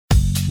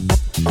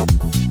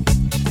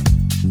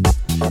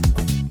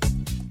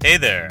Hey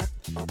there,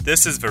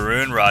 this is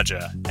Varun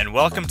Raja, and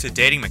welcome to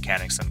Dating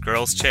Mechanics on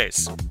Girls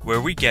Chase,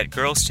 where we get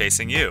girls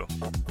chasing you.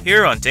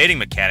 Here on Dating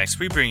Mechanics,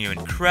 we bring you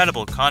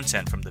incredible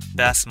content from the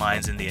best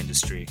minds in the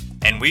industry,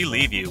 and we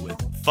leave you with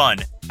fun,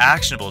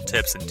 actionable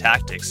tips and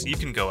tactics you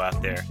can go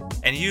out there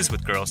and use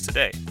with girls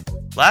today.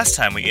 Last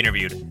time we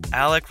interviewed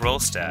Alec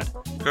Rolstad,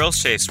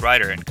 Girls Chase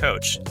writer and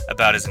coach,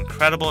 about his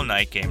incredible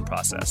night game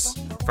process.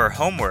 For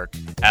homework,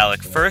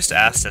 Alec first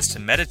asked us to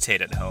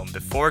meditate at home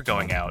before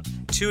going out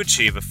to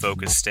achieve a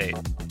focused state,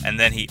 and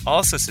then he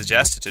also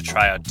suggested to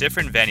try out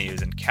different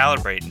venues and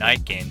calibrate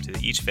night game to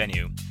each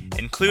venue,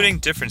 including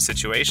different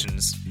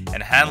situations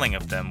and handling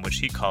of them, which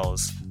he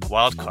calls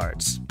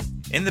wildcards.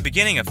 In the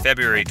beginning of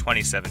February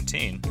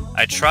 2017,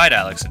 I tried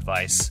Alec's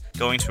advice,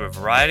 going to a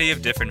variety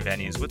of different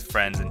venues with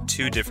friends in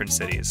 2 different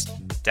cities,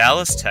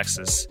 Dallas,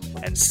 Texas,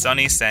 and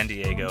sunny San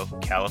Diego,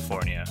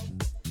 California.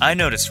 I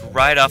noticed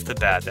right off the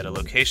bat that a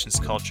location's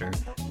culture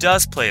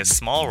does play a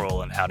small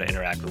role in how to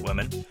interact with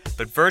women,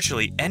 but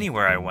virtually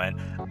anywhere I went,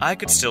 I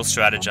could still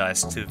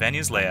strategize to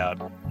venue's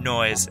layout,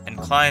 noise, and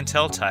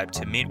clientele type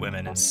to meet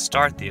women and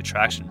start the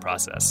attraction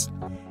process.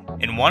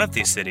 In one of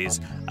these cities,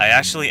 I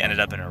actually ended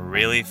up in a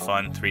really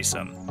fun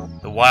threesome,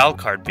 the wild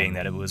card being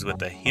that it was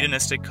with a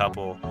hedonistic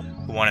couple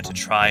who wanted to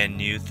try a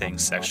new thing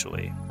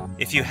sexually.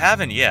 If you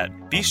haven't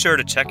yet, be sure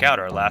to check out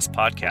our last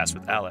podcast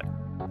with Alec.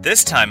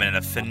 This time, in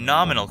a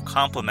phenomenal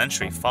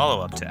complimentary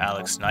follow-up to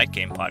Alec's Night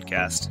Game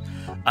podcast,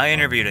 I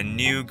interviewed a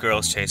new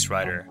Girls Chase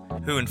writer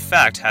who in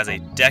fact has a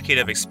decade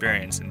of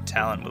experience and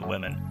talent with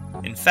women.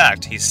 In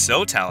fact, he's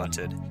so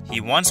talented,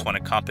 he once won a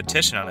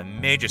competition on a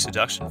major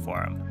seduction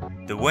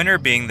forum, the winner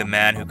being the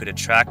man who could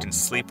attract and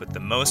sleep with the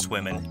most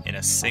women in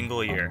a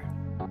single year.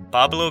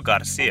 Pablo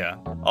Garcia,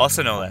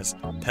 also known as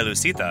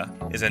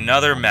Pelucita, is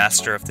another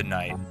master of the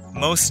night,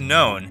 most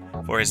known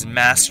for his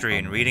mastery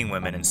in reading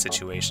women in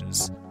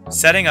situations,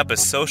 setting up a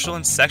social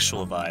and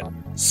sexual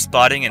vibe,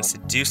 spotting and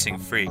seducing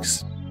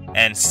freaks,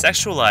 and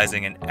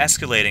sexualizing and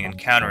escalating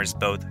encounters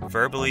both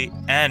verbally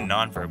and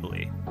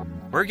non-verbally.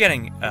 We're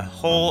getting a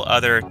whole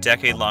other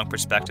decade-long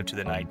perspective to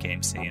the night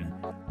game scene,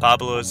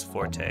 Pablo's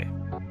forte.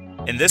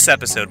 In this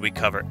episode, we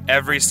cover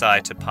every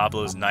side to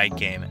Pablo's night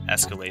game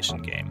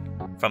escalation game,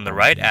 from the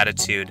right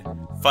attitude,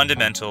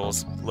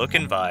 fundamentals, look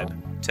and vibe,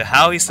 to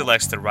how he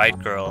selects the right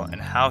girl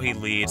and how he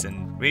leads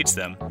and reads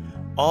them,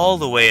 all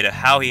the way to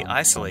how he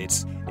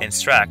isolates,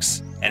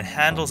 instructs, and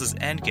handles his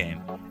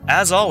endgame.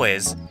 As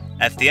always,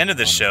 at the end of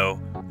the show,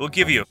 we'll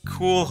give you a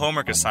cool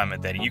homework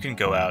assignment that you can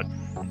go out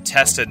and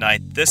test at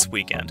night this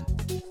weekend.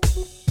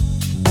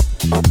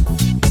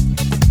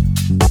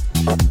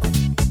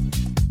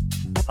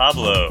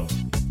 Pablo,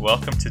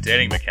 welcome to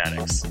Dating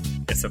Mechanics.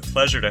 It's a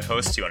pleasure to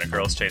host you on a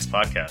Girls Chase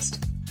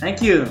podcast.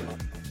 Thank you.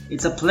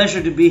 It's a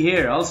pleasure to be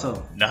here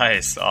also.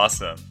 Nice,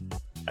 awesome.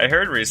 I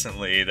heard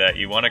recently that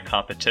you won a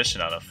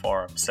competition on a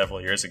forum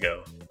several years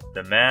ago.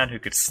 The man who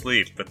could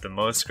sleep with the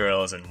most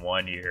girls in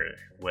 1 year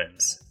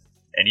wins.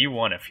 And you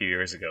won a few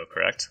years ago,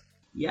 correct?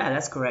 Yeah,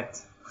 that's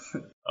correct.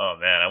 Oh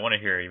man, I want to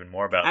hear even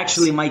more about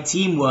Actually, this. my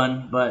team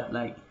won, but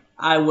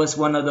I was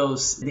one of the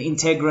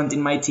integrant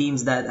in my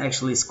teams that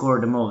actually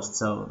scored the most.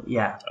 So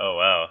yeah. Oh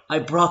wow. I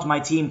brought my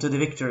team to the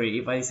victory,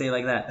 if I say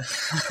like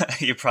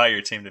that. You brought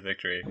your team to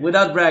victory.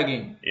 Without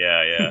bragging.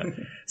 Yeah.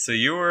 So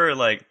you were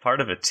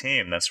part of a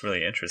team. That's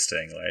really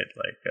interesting,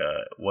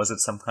 right? Was it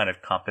some kind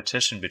of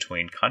competition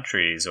between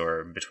countries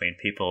or between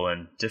people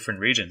in different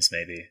regions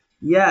maybe?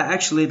 Yeah,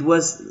 actually it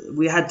was.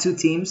 We had 2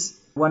 teams,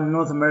 one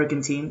North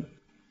American team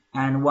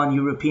and one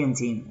European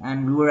team.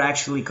 And we were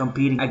actually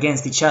competing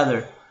against each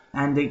other.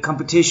 And the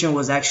competition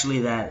was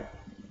actually that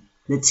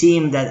the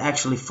team that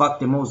actually fucked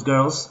the most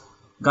girls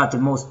got the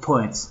most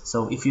points.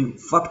 So if you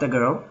fucked a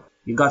girl,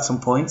 you got some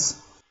points.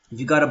 If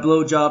you got a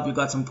blowjob, you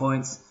got some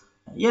points.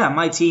 Yeah,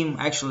 my team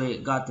actually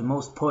got the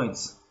most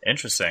points.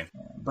 Interesting.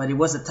 But it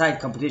was a tight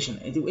competition.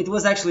 It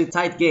was actually a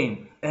tight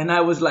game. And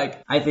I was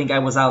I think I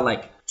was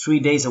out 3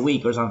 days a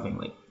week or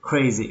something,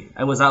 crazy.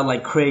 I was out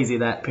like crazy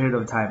that period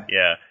of time.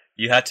 Yeah,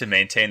 you had to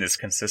maintain this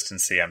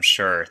consistency, I'm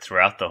sure,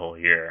 throughout the whole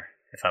year.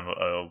 If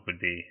I would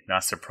be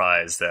not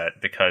surprised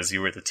that because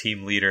you were the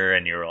team leader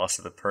and you were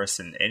also the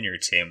person in your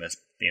team that's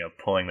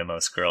pulling the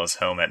most girls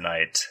home at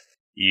night,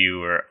 you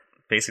were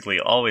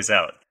basically always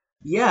out.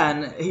 Yeah,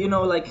 and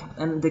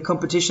and the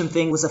competition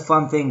thing was a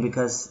fun thing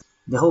because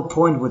the whole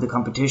point with the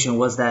competition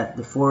was that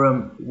the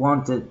forum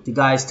wanted the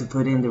guys to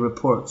put in the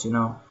reports,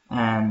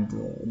 and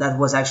that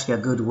was actually a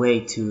good way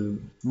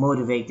to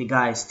motivate the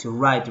guys to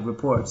write the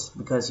reports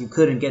because you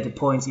couldn't get the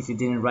points if you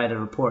didn't write a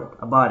report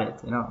about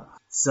it,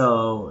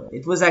 So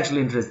it was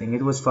actually interesting.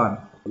 It was fun.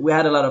 We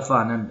had a lot of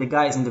fun, and the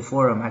guys in the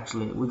forum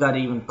actually, we got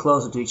even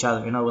closer to each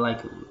other.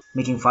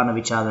 Making fun of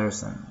each other,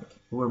 and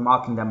we were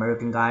mocking the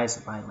American guys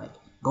by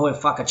go and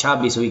fuck a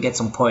chubby so you get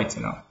some points,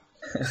 stuff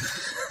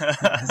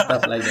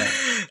like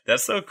that.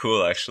 That's so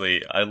cool,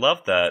 actually. I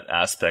love that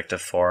aspect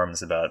of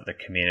forums about the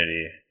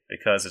community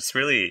because it's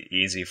really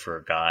easy for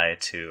a guy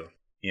to,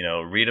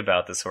 read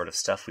about the sort of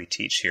stuff we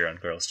teach here on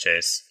Girls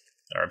Chase.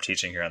 or I'm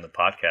teaching here on the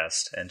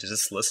podcast, and to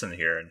just listen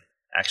here and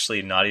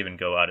actually not even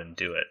go out and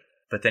do it.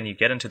 But then you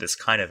get into this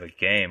kind of a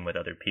game with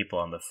other people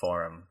on the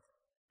forum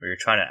where you're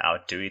trying to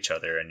outdo each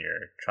other and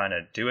you're trying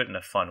to do it in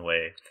a fun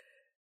way.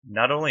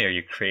 Not only are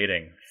you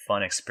creating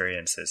fun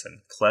experiences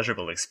and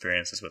pleasurable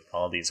experiences with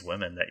all these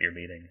women that you're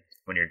meeting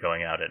when you're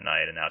going out at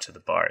night and out to the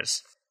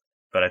bars,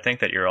 but I think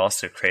that you're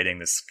also creating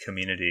this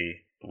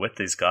community with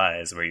these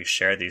guys where you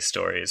share these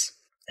stories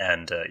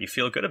and you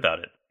feel good about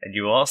it. And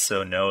you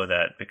also know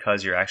that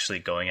because you're actually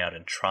going out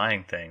and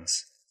trying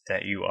things,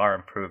 that you are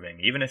improving.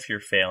 Even if you're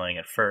failing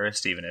at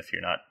first, even if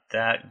you're not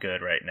that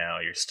good right now,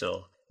 you're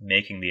still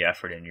making the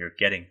effort and you're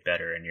getting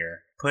better and you're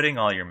putting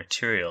all your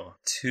material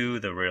to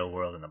the real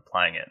world and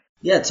applying it.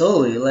 Yeah,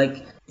 totally.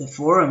 Like, the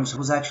forums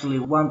was actually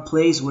one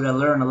place where I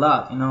learned a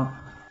lot,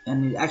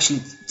 and it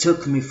actually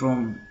took me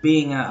from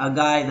being a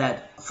guy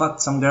that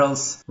fucked some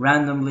girls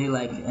randomly,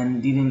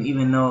 and didn't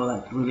even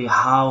know, really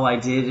how I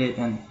did it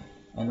and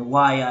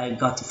why I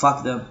got to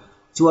fuck them,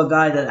 to a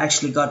guy that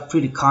actually got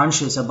pretty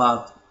conscious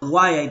about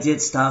why I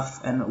did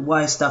stuff and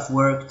why stuff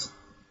worked.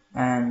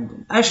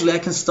 And actually, I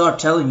can start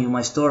telling you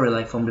my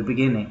story, from the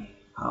beginning,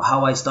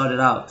 how I started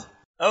out.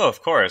 Oh,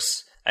 of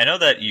course. I know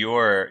that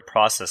your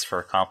process for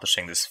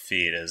accomplishing this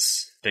feat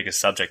is big a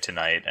subject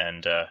tonight,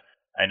 and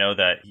I know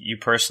that you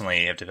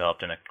personally have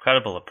developed an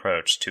incredible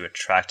approach to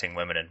attracting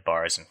women in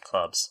bars and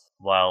clubs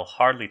while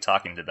hardly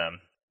talking to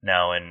them.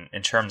 Now,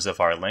 in terms of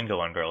our lingo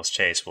on Girls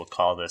Chase, we'll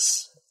call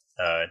this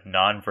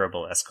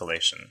nonverbal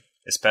escalation,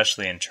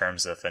 especially in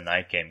terms of a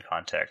night game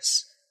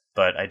context.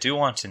 But I do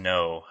want to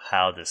know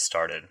how this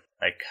started.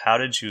 How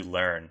did you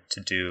learn to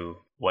do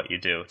what you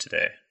do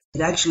today? It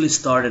actually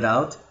started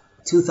out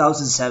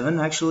 2007,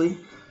 actually,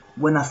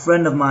 when a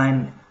friend of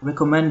mine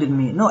recommended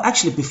me. No,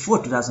 actually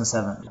before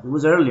 2007. It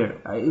was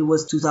earlier. It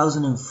was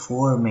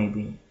 2004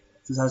 maybe,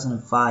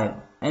 2005.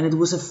 And it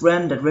was a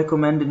friend that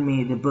recommended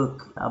me the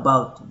book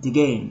about the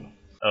game.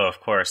 Oh,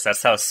 of course.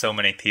 That's how so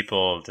many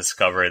people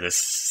discover this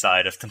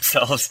side of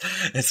themselves.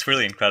 It's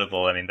really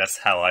incredible. I mean, that's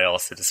how I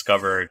also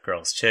discovered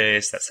Girls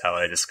Chase. That's how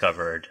I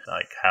discovered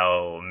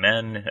how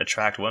men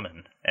attract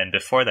women. And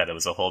before that, it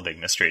was a whole big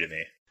mystery to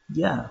me.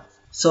 Yeah.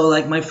 So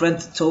my friend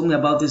told me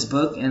about this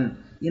book,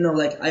 and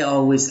I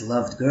always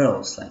loved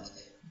girls.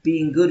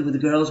 Being good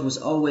with girls was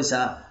always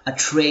a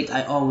trait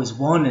I always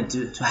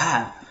wanted to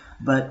have.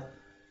 But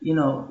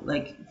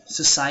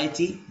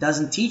society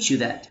doesn't teach you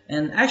that.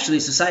 And actually,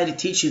 society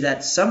teaches you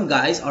that some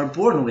guys are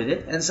born with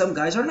it and some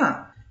guys are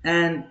not.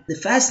 And the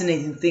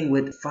fascinating thing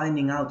with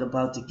finding out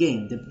about the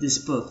game, this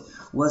book,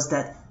 was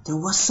that there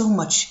was so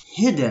much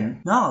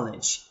hidden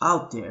knowledge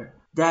out there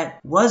that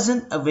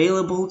wasn't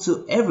available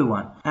to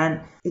everyone.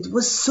 And it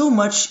was so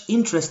much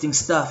interesting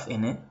stuff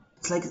in it.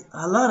 It's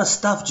a lot of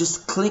stuff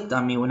just clicked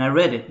on me when I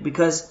read it,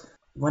 because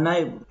when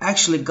I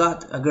actually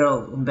got a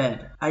girl in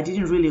bed, I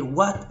didn't really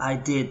what I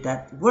did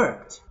that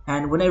worked.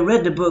 And when I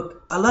read the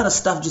book, a lot of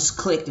stuff just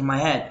clicked in my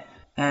head.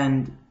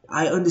 And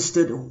I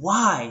understood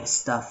why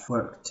stuff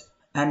worked.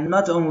 And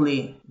not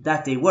only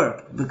that they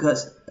worked,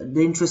 because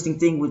the interesting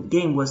thing with the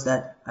game was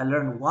that I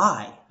learned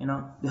why,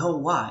 the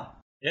whole why.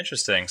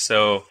 Interesting.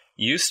 So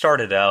you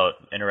started out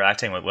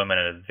interacting with women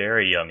at a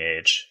very young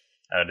age,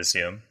 I would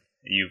assume.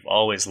 You've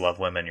always loved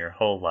women your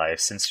whole life.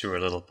 Since you were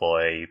a little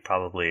boy, you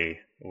probably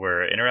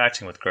were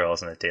interacting with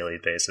girls on a daily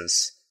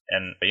basis.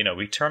 And,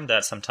 we term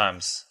that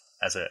sometimes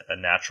as a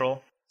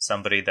natural,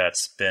 somebody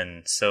that's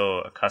been so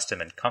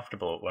accustomed and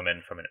comfortable with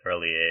women from an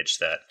early age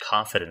that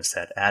confidence,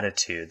 that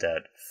attitude,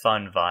 that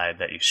fun vibe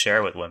that you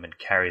share with women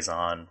carries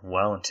on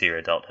well into your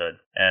adulthood.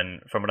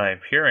 And from what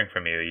I'm hearing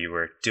from you, you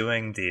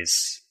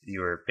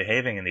were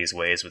behaving in these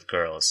ways with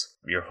girls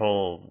your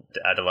whole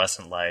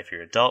adolescent life,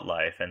 your adult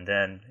life, and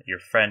then your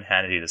friend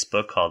handed you this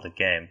book called The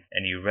Game,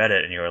 and you read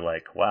it and you were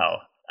like,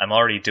 wow, I'm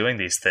already doing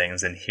these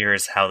things, and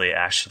here's how they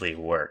actually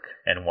work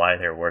and why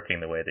they're working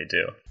the way they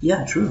do.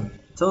 Yeah, true.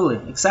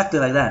 Totally. Exactly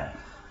like that.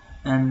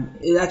 And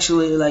it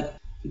actually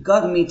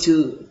got me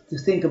to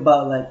think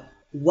about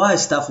why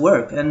stuff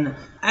work. And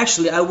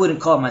actually, I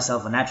wouldn't call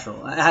myself a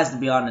natural. I have to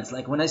be honest.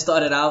 When I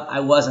started out, I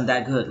wasn't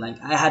that good.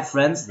 I had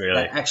friends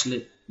that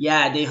actually,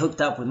 they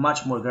hooked up with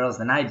much more girls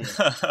than I did.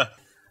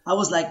 I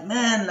was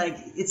man,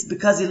 it's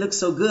because he looks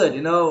so good,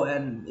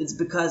 and it's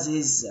because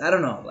he's, I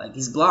don't know,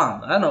 he's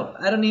blonde. I don't know.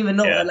 I don't even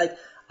know. Yeah.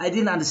 I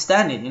didn't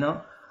understand it,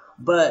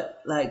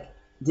 But,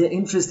 the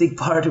interesting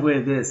part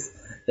with this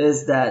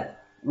is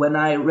that when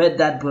I read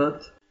that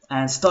book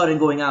and started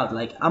going out,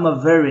 I'm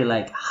a very,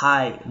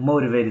 high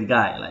motivated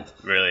guy.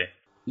 Really?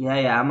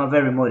 Yeah, I'm a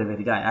very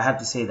motivated guy. I have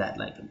to say that.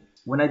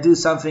 When I do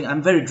something,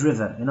 I'm very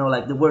driven.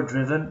 The word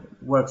driven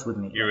works with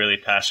me. You're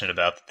really passionate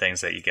about the things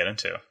that you get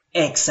into.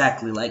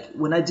 Exactly.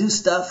 When I do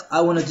stuff,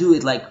 I want to do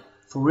it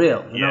for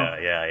real. You know?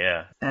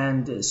 Yeah.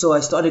 And so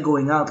I started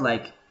going out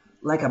like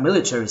a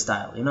military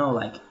style.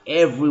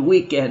 Every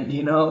weekend.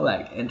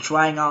 And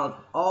trying out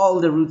all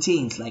the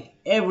routines,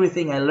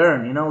 everything I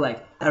learned.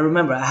 I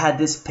remember I had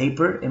this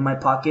paper in my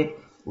pocket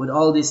with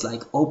all these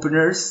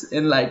openers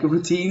and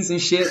routines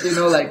and shit.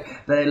 That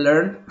I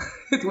learned.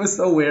 It was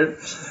so weird.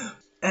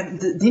 And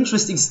the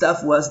interesting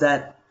stuff was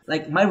that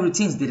Like, my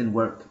routines didn't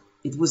work.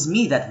 It was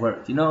me that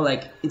worked, you know,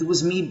 like, it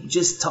was me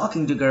just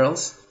talking to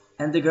girls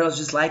and the girls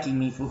just liking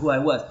me for who I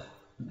was.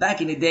 Back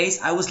in the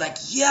days, I was like,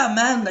 yeah,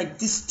 man, like,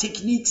 these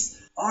techniques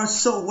are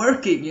so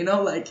working, you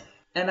know, like,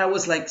 and I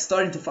was like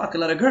starting to fuck a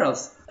lot of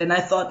girls. And I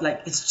thought,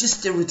 like, it's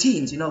just the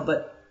routines, you know,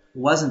 but it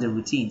wasn't the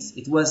routines.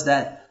 It was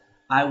that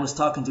I was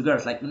talking to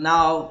girls. Like,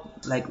 now,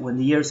 like, when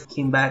the years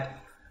came back,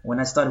 when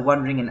I started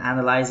wondering and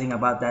analyzing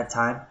about that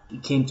time,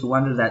 it came to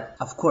wonder that,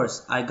 of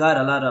course, I got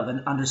a lot of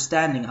an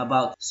understanding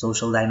about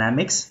social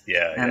dynamics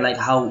and like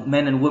how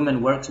men and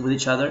women worked with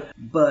each other.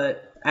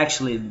 But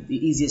actually, the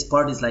easiest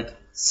part is like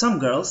some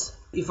girls,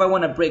 if I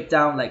want to break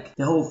down like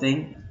the whole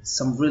thing,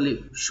 some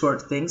really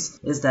short things,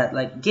 is that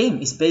like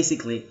game is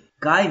basically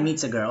guy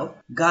meets a girl,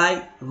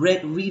 guy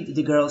read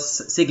the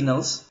girl's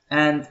signals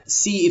and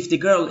see if the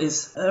girl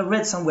is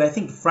read somewhere. I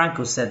think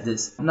Franco said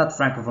this, not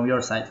Franco from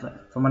your side,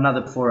 from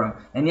another forum,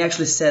 and he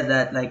actually said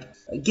that like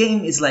a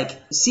game is like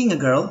seeing a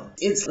girl.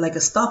 It's like a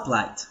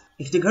stoplight.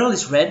 If the girl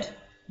is red,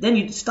 then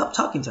you stop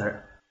talking to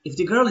her. If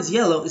the girl is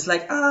yellow, it's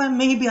like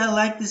maybe I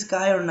like this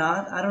guy or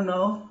not. I don't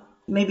know.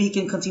 Maybe he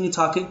can continue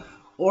talking.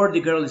 Or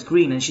the girl is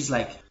green and she's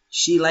like,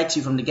 she likes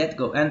you from the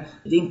get-go. And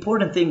the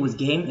important thing with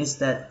game is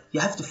that you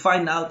have to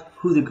find out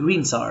who the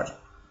greens are.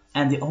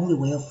 And the only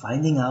way of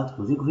finding out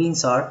who the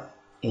greens are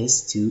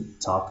is to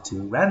talk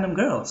to random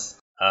girls.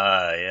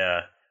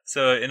 Yeah.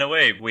 So in a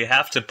way, we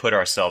have to put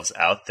ourselves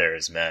out there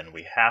as men.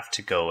 We have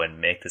to go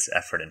and make this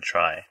effort and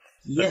try.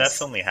 Yes. But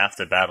that's only half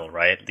the battle,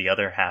 right? The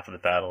other half of the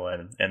battle,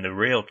 and the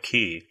real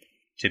key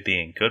to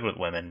being good with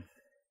women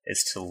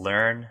is to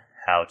learn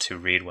how to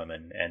read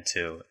women and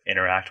to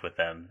interact with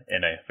them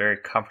in a very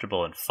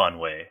comfortable and fun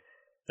way.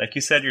 Like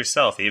you said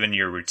yourself, even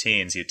your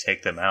routines, you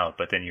take them out,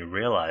 but then you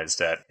realize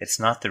that it's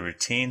not the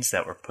routines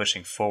that were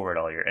pushing forward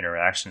all your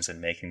interactions and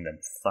making them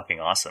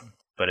fucking awesome,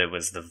 but it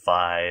was the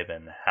vibe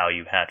and how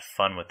you had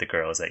fun with the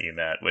girls that you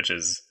met, which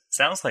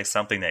sounds like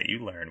something that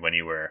you learned when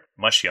you were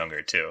much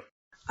younger too.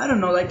 I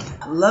don't know, like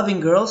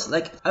loving girls,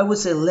 like I would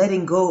say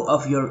letting go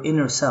of your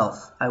inner self,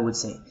 I would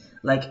say.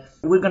 Like,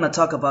 we're gonna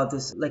talk about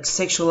this, like,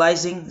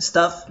 sexualizing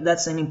stuff.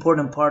 That's an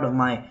important part of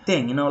my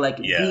thing, you know, like,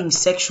 being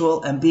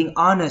sexual and being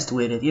honest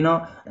with it, you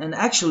know. And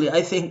actually,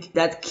 I think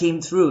that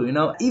came through, you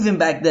know. Even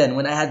back then,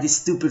 when I had these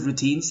stupid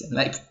routines, and,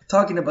 like,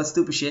 talking about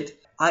stupid shit,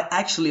 I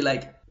actually,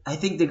 like, I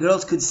think the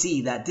girls could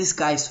see that this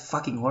guy's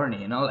fucking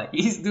horny, you know? Like,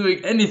 he's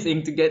doing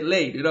anything to get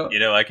laid, you know? You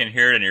know, I can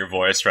hear it in your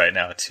voice right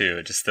now,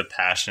 too. Just the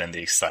passion and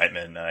the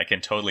excitement. I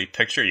can totally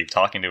picture you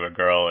talking to a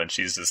girl and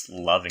she's just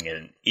loving it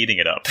and eating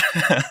it up.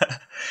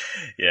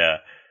 Yeah,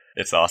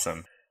 it's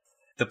awesome.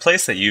 The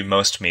place that you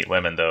most meet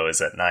women, though,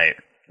 is at night.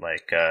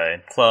 Like,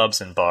 in clubs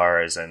and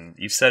bars. And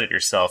you've said it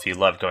yourself, you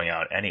love going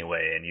out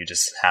anyway, and you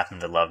just happen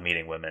to love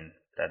meeting women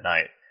at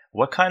night.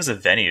 What kinds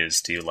of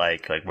venues do you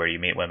like where you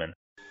meet women?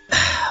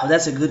 Oh,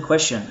 that's a good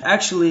question.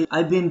 Actually,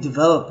 I've been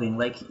developing,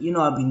 like, you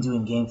know, I've been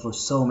doing game for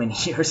so many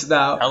years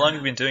now. How long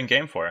have you been doing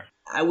game for?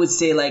 I would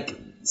say, like,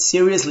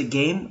 seriously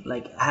game,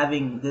 like,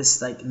 having this,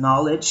 like,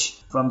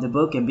 knowledge from the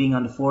book and being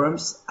on the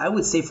forums, I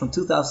would say from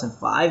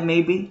 2005,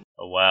 maybe.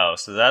 Oh, wow.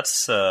 So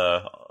that's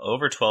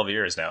over 12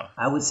 years now.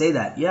 I would say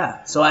that,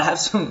 yeah. So I have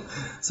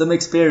some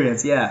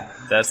experience, yeah.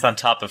 That's on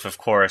top of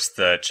course,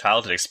 the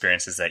childhood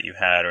experiences that you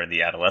had or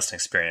the adolescent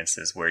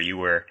experiences where you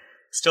were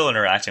still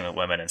interacting with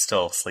women and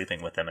still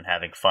sleeping with them and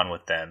having fun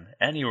with them.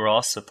 And you were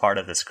also part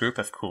of this group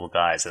of cool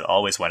guys that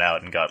always went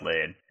out and got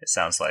laid, it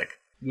sounds like.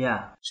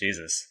 Yeah.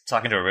 Jesus.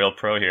 Talking to a real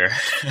pro here.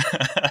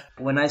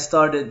 When I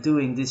started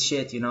doing this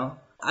shit, you know,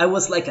 I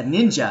was like a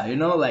ninja, you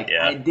know, like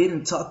I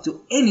didn't talk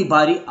to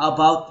anybody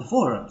about the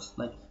forums.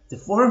 Like the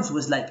forums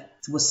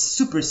was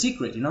super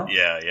secret, you know?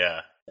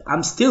 Yeah.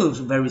 I'm still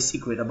very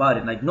secret about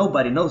it. Like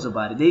nobody knows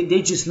about it.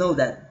 They just know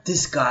that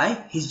this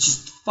guy, he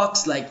just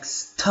fucks like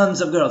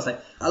tons of girls. Like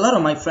a lot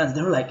of my friends,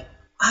 they were like,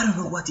 I don't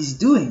know what he's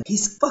doing.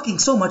 He's fucking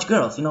so much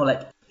girls, you know,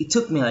 like it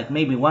took me like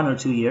maybe 1 or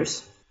 2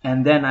 years.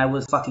 And then I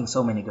was fucking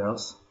so many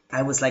girls.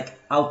 I was like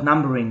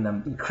outnumbering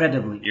them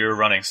incredibly. You were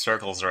running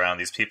circles around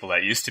these people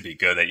that used to be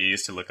good, that you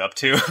used to look up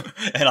to.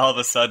 And all of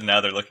a sudden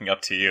now they're looking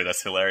up to you.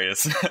 That's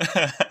hilarious.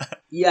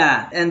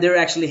 Yeah, and they're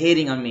actually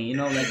hating on me, you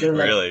know, like they're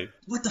like, really?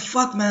 What the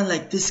fuck, man?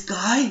 Like this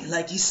guy,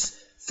 like he's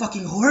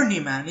fucking horny,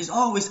 man. He's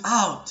always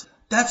out.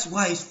 That's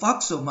why he's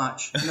fucked so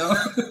much, you know?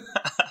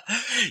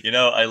 You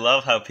know, I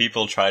love how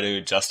people try to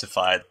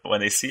justify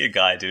when they see a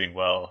guy doing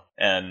well,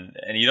 and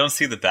you don't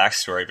see the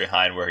backstory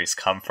behind where he's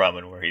come from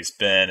and where he's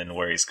been and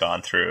where he's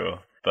gone through.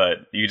 But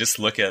you just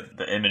look at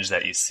the image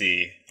that you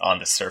see on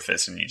the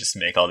surface and you just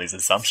make all these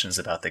assumptions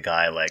about the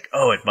guy like,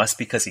 oh, it must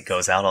be because he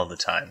goes out all the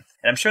time.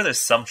 And I'm sure there's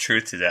some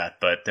truth to that,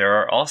 but there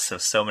are also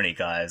so many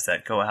guys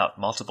that go out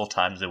multiple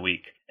times a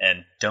week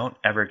and don't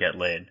ever get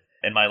laid.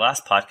 In my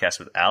last podcast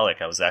with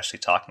Alec, I was actually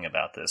talking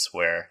about this,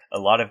 where a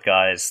lot of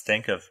guys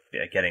think of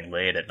getting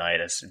laid at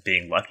night as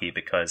being lucky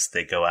because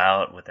they go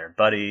out with their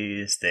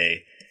buddies,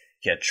 they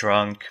get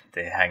drunk,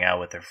 they hang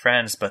out with their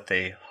friends, but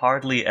they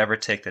hardly ever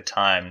take the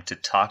time to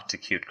talk to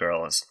cute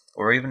girls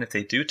or even if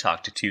they do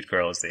talk to cute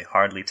girls, they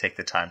hardly take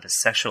the time to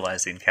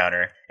sexualize the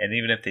encounter, and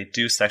even if they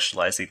do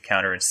sexualize the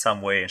encounter in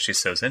some way and she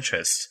shows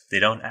interest, they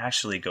don't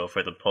actually go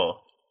for the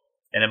pull.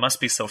 And it must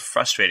be so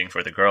frustrating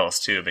for the girls,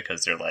 too,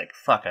 because they're like,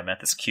 fuck, I met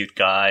this cute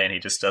guy and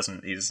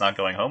he's not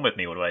going home with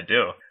me, what do I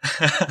do?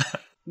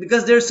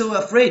 Because they're so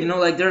afraid,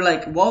 like they're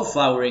like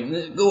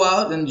wallflowering. Go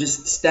out and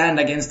just stand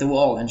against the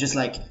wall and just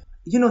like,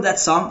 that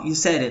song? You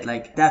said it,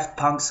 like Daft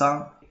Punk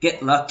song,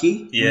 Get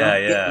Lucky. Yeah.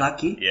 Get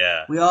Lucky.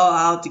 Yeah. We all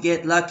out to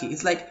get lucky.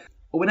 It's like,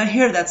 when I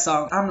hear that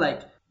song, I'm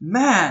like,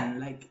 man,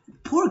 like,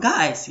 poor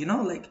guys,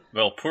 like.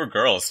 Well, poor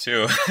girls,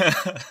 too.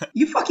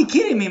 You fucking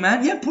kidding me,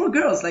 man? Yeah, poor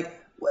girls. Like,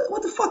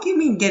 what the fuck you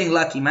mean getting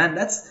lucky, man?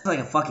 That's like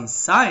a fucking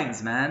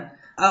science, man.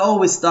 I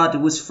always thought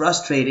it was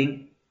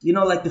frustrating.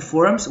 Like the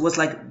forums was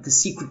like the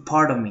secret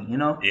part of me,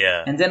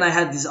 Yeah. And then I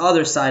had this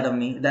other side of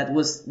me that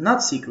was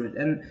not secret.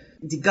 And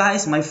the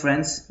guys, my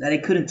friends, that I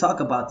couldn't talk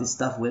about this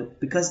stuff with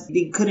because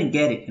they couldn't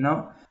get it,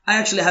 I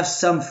actually have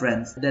some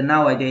friends that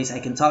nowadays I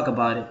can talk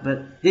about it,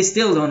 but they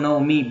still don't know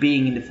me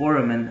being in the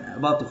forum, and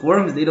about the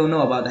forums, they don't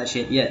know about that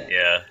shit yet.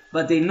 Yeah.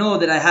 But they know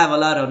that I have a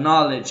lot of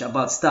knowledge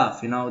about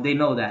stuff, they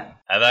know that.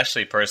 I've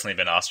actually personally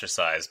been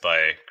ostracized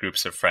by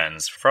groups of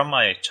friends from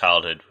my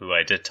childhood who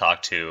I did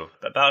talk to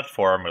about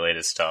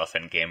forum-related stuff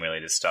and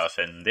game-related stuff,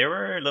 and they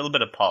were a little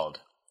bit appalled.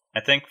 I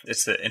think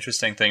it's an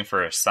interesting thing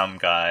for some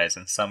guys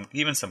and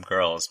even some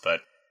girls, but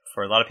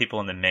for a lot of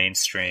people in the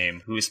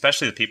mainstream, who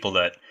especially the people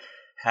that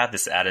have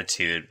this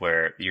attitude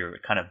where you're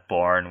kind of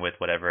born with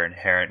whatever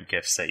inherent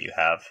gifts that you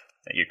have,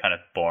 that you're kind of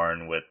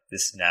born with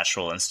this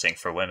natural instinct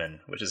for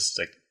women, which is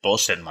like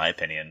bullshit in my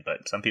opinion,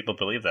 but some people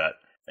believe that.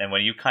 And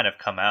when you kind of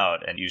come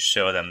out and you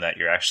show them that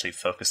you're actually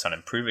focused on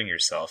improving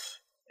yourself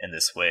in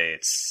this way,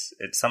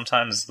 it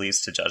sometimes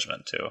leads to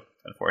judgment too,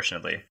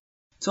 unfortunately.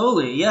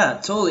 Totally, yeah,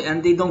 totally.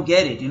 And they don't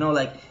get it,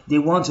 like they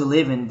want to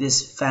live in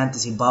this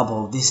fantasy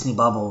bubble, Disney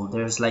bubble.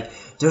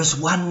 There's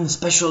one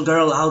special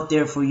girl out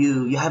there for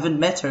you. You haven't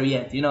met her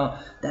yet,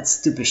 That's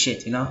stupid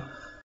shit,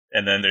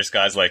 And then there's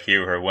guys like you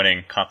who are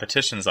winning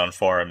competitions on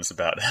forums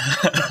about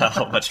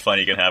how much fun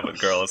you can have with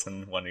girls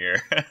in 1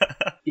 year.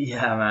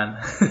 Yeah, man.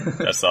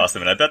 That's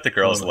awesome. And I bet the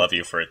girls love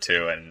you for it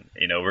too. And,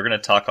 we're going to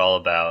talk all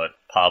about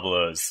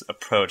Pablo's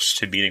approach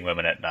to meeting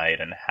women at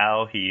night and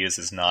how he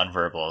uses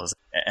nonverbals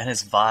and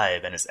his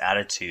vibe and his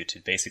attitude to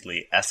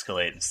basically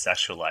escalate and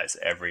sexualize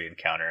every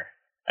encounter.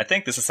 I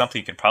think this is something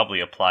you can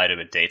probably apply to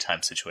a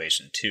daytime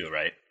situation too,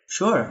 right?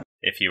 Sure.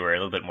 If you were a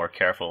little bit more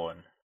careful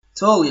and...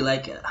 Totally,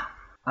 like...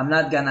 I'm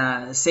not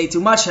gonna say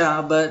too much,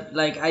 but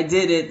like I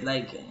did it,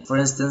 like for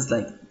instance,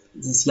 like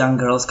these young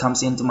girls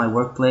comes into my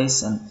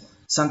workplace and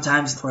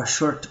sometimes for a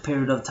short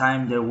period of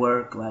time they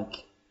work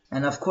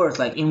and of course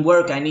like in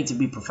work I need to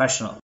be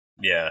professional.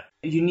 Yeah.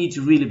 You need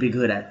to really be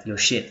good at your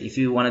shit if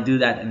you want to do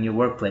that in your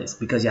workplace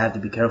because you have to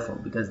be careful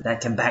because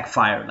that can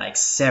backfire like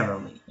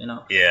severally,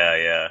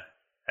 Yeah.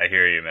 I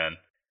hear you, man.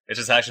 It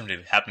just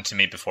actually happened to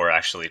me before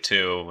actually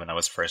too when I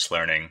was first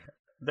learning.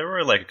 There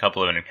were like a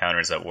couple of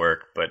encounters at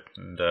work, but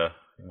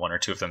one or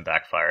two of them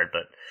backfired,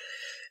 but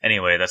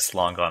anyway, that's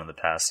long gone in the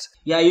past.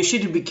 Yeah, you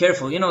should be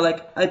careful.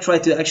 Like I try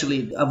to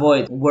actually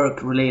avoid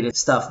work-related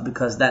stuff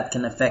because that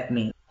can affect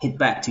me, hit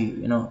back to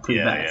you,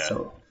 pretty bad.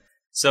 Yeah.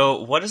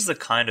 So what is the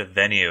kind of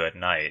venue at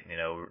night?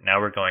 Now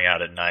we're going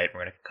out at night.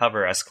 We're going to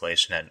cover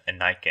escalation and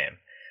night game.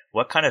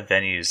 What kind of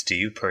venues do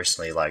you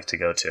personally like to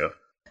go to?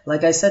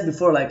 Like I said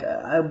before, like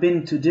I've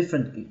been to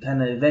different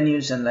kind of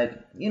venues and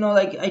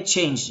like I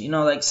changed.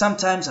 Like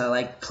sometimes I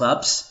like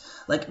clubs.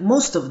 Like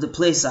most of the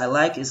places I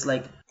like is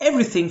like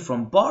everything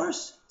from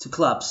bars to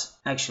clubs,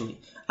 actually.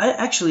 I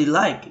actually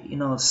like,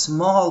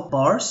 small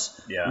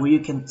bars where you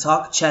can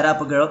talk, chat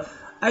up a girl.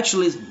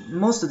 Actually,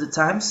 most of the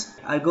times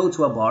I go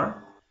to a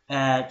bar,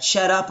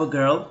 chat up a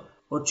girl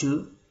or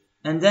two,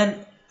 and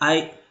then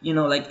I,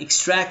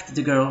 extract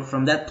the girl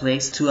from that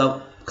place to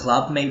a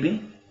club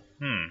maybe.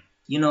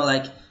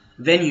 Like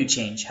venue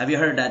change. Have you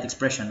heard that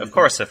expression before? Of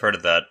course I've heard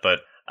of that, but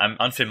I'm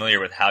unfamiliar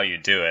with how you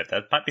do it.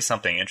 That might be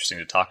something interesting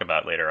to talk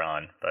about later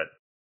on, but...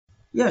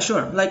 Yeah,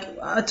 sure. Like,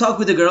 I talk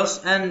with the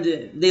girls, and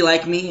they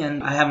like me,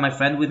 and I have my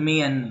friend with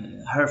me,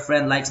 and her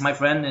friend likes my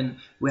friend, and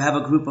we have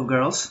a group of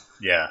girls.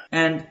 Yeah.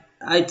 And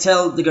I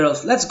tell the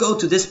girls, let's go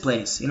to this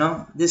place,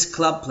 this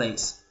club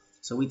place.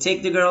 So we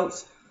take the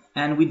girls,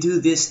 and we do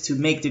this to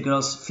make the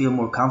girls feel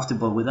more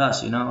comfortable with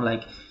us,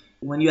 Like,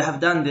 when you have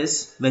done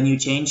this, when you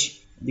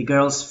change, the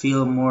girls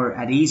feel more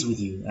at ease with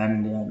you,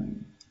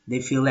 and... they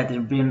feel that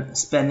they've been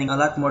spending a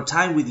lot more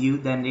time with you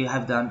than they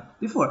have done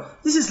before.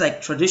 This is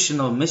like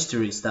traditional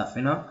mystery stuff,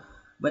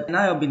 But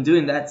now I've been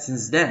doing that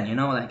since then,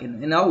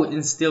 and now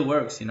it still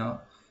works,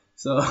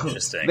 So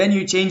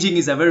venue changing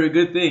is a very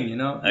good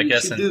thing, I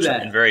guess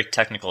in very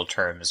technical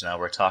terms, now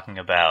we're talking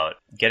about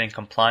getting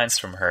compliance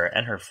from her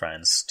and her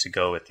friends to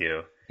go with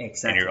you.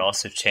 Exactly. And you're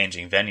also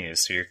changing venues,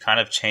 so you're kind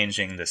of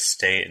changing the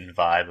state and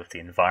vibe of the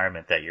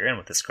environment that you're in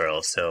with this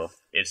girl, so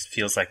it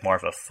feels like more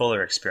of a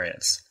fuller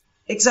experience.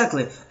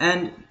 Exactly.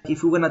 And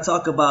if we're going to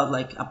talk about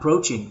like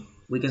approaching,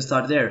 we can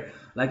start there.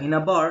 Like in a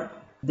bar,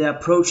 the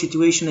approach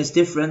situation is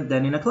different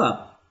than in a club.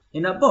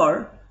 In a bar,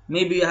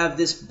 maybe you have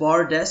this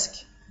bar desk,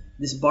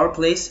 this bar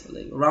place,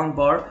 like round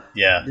bar.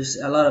 Yeah. There's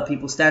a lot of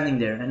people standing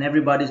there, and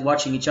everybody's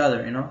watching each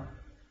other, you know.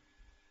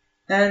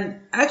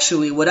 And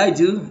actually, what I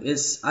do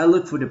is I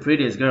look for the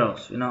prettiest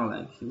girls, you know,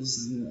 like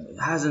it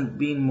hasn't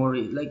been more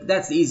like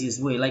that's the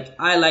easiest way. Like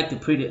I like the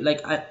pretty,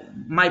 like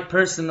my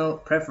personal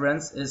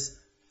preference is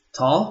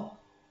tall,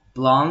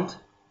 blonde,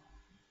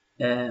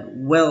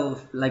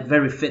 like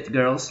very fit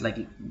girls, like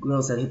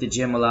girls that hit the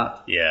gym a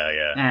lot. Yeah,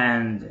 yeah.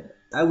 And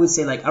I would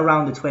say like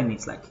around the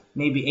 20s, like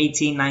maybe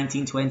 18,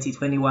 19, 20,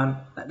 21.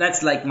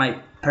 That's like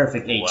my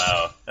perfect age.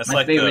 Wow, that's my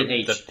like favorite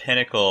age. the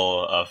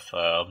pinnacle of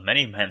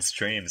many men's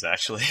dreams,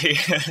 actually.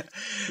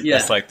 Yeah.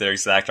 That's like their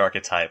exact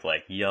archetype,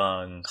 like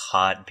young,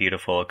 hot,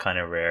 beautiful, kind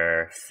of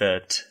rare,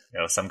 fit. You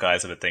know, some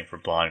guys have a thing for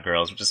blonde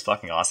girls, which is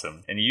fucking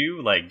awesome. And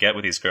you like get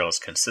with these girls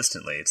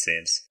consistently, it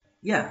seems.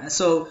 Yeah,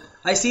 so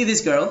I see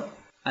this girl,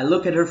 I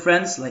look at her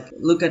friends, like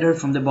look at her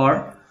from the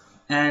bar,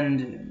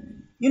 and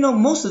you know,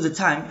 most of the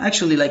time,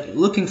 actually, like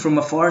looking from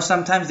afar,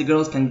 sometimes the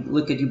girls can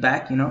look at you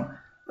back, you know,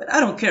 but I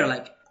don't care.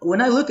 Like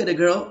when I look at a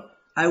girl,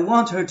 I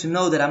want her to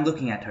know that I'm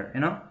looking at her, you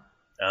know.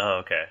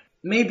 Oh, okay.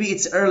 Maybe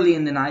it's early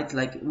in the night,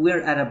 like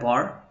we're at a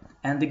bar,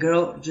 and the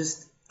girl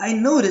just, I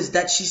notice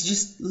that she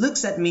just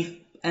looks at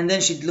me and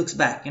then she looks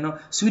back, you know.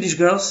 Swedish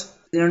girls,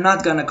 they're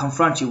not gonna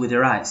confront you with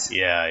their eyes.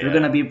 Yeah, They're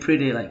gonna be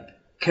pretty like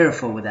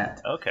careful with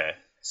that. Okay.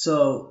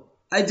 So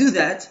I do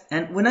that,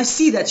 and when I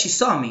see that she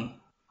saw me,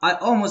 I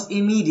almost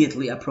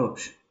immediately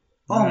approach.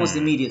 Almost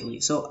immediately.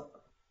 So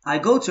I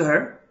go to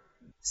her,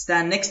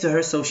 stand next to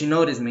her so she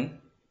notices me.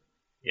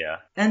 Yeah.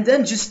 And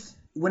then just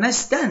when I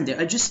stand there,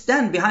 I just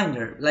stand behind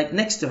her, like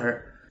next to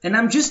her. And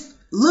I'm just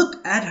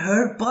look at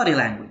her body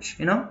language,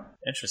 you know?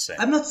 Interesting.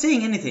 I'm not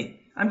saying anything.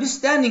 I'm just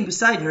standing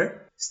beside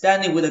her,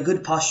 standing with a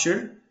good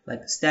posture,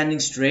 like standing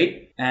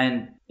straight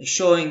and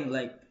showing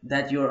like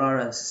that you are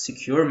a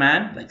secure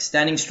man, like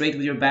standing straight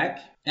with your back.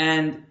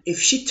 And if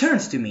she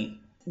turns to me,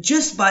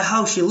 just by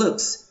how she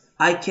looks,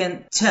 I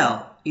can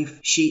tell if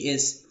she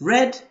is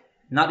red,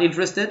 not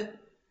interested.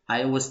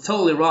 I was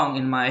totally wrong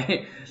in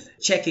my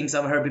checkings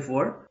of her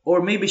before.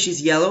 Or maybe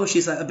she's yellow,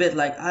 she's like a bit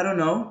like, I don't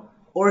know.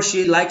 Or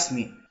she likes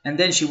me, and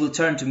then she will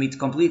turn to me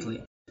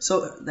completely.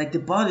 So like the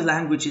body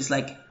language is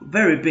like a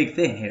very big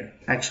thing here,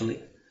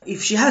 actually.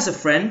 If she has a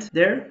friend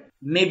there,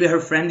 maybe her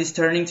friend is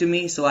turning to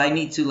me, so I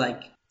need to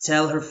like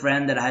tell her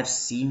friend that I've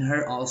seen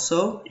her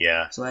also.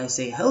 Yeah. So I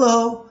say,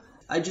 hello.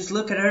 I just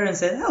look at her and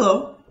say,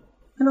 hello.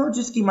 You know,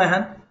 just give my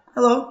hand.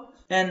 Hello.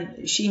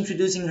 And she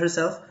introducing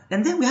herself.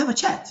 And then we have a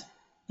chat.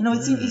 You know,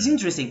 it's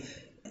interesting.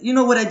 You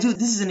know what I do?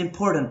 This is an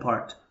important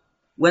part.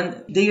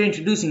 When they are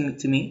introducing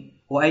to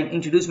me, or I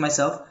introduce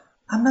myself,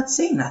 I'm not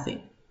saying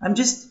nothing. I'm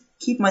just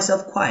keep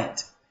myself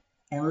quiet.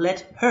 And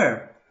let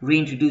her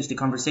reintroduce the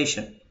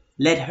conversation.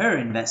 Let her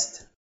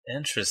invest.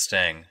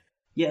 Interesting.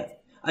 Yeah.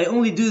 I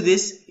only do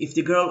this if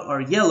the girl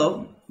are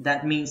yellow.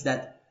 That means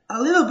that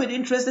a little bit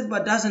interested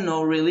but doesn't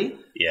know really.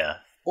 Yeah.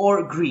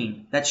 Or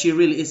green, that she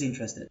really is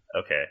interested.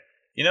 Okay.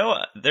 You know,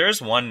 there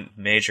is one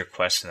major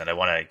question that I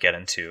want to get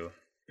into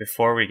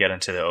before we get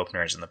into the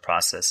openers and the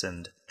process,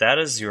 and that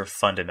is your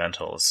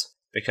fundamentals.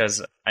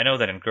 Because I know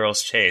that in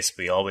Girls Chase,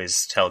 we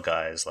always tell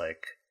guys,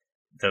 like,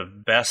 the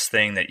best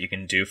thing that you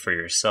can do for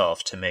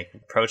yourself to make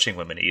approaching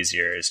women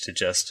easier is to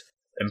just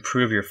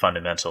improve your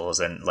fundamentals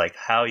and, like,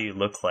 how you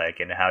look like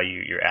and how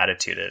your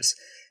attitude is.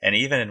 And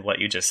even in what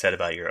you just said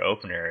about your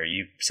opener,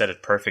 you said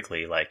it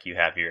perfectly. Like, you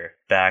have your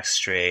back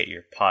straight,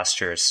 your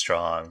posture is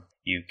strong,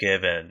 you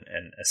give a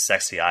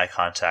sexy eye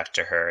contact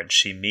to her, and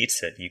she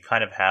meets it. You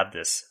kind of have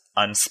this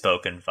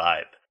unspoken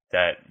vibe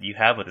that you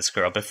have with this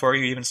girl. Before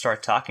you even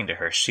start talking to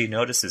her, she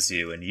notices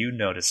you, and you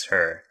notice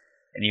her.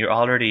 And you're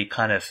already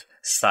kind of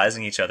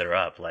sizing each other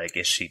up. Like,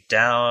 is she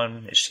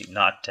down? Is she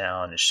not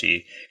down? Is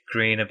she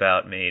green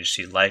about me? Does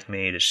she like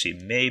me? Does she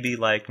maybe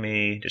like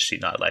me? Does she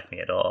not like me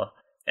at all?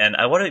 And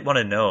I want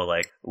to know,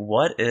 like,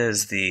 what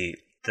is the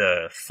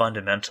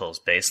fundamentals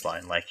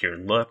baseline, like your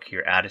look,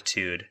 your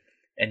attitude,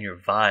 and your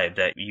vibe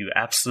that you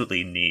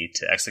absolutely need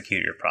to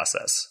execute your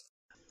process?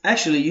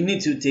 Actually, you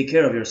need to take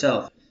care of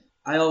yourself.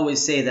 I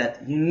always say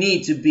that you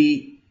need to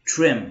be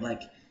trim.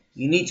 Like,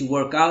 you need to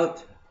work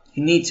out.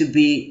 You need to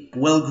be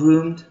well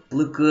groomed,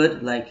 look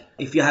good. Like,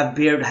 if you have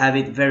beard, have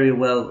it very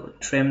well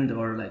trimmed,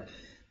 or like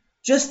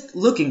just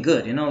looking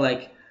good. You know,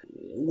 like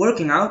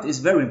working out is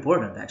very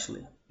important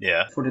actually.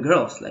 Yeah. For the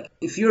girls, like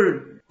if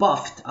you're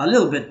buffed, a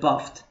little bit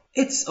buffed,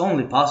 it's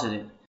only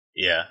positive.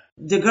 Yeah.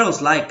 The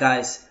girls like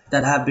guys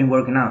that have been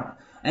working out,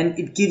 and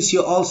it gives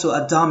you also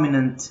a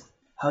dominant.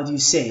 How do you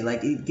say?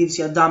 Like, it gives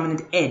you a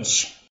dominant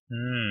edge.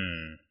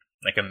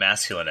 Like a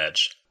masculine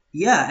edge.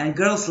 Yeah, and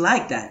girls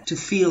like that, to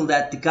feel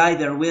that the guy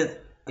they're with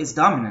is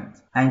dominant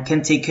and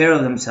can take care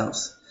of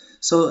themselves.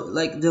 So,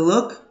 like, the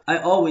look, I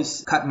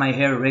always cut my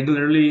hair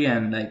regularly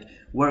and, like,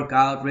 work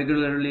out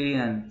regularly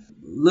and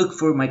look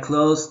for my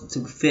clothes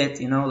to fit,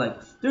 you know, like,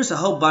 there's a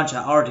whole bunch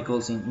of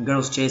articles in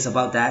Girls Chase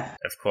about that.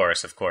 Of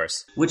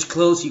course. Which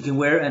clothes you can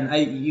wear,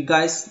 and you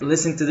guys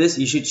listen to this,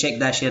 you should check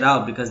that shit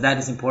out because that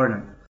is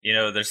important. You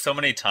know, there's so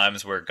many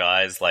times where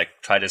guys like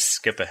try to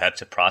skip ahead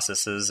to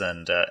processes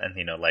and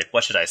you know, like,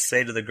 what should I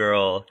say to the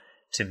girl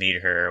to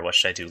meet her? What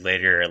should I do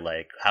later?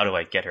 Like, how do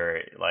I get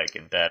her like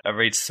in bed? I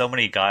read so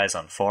many guys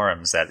on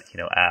forums that, you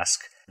know,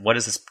 ask, what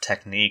is this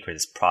technique or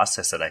this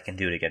process that I can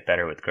do to get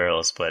better with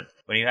girls? But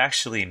when you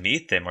actually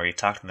meet them or you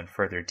talk to them in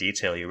further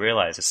detail, you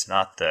realize it's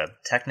not the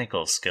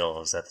technical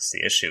skills that's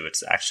the issue.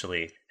 It's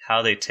actually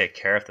how they take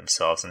care of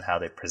themselves and how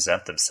they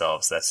present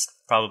themselves. That's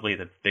probably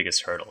the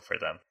biggest hurdle for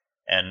them.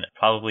 And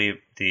probably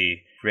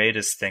the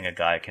greatest thing a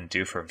guy can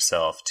do for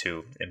himself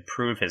to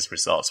improve his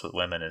results with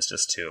women is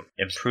just to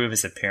improve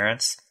his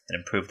appearance and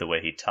improve the way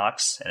he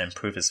talks and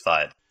improve his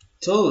vibe.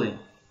 Totally.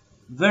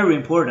 Very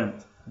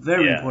important.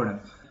 Very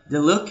important.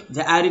 The look,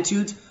 the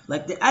attitude,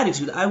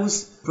 I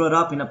was brought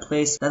up in a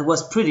place that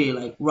was pretty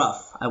like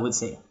rough, I would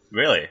say.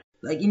 Really?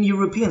 Like in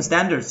European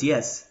standards,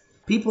 yes.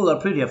 People are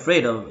pretty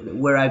afraid of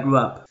where I grew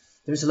up.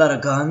 There's a lot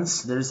of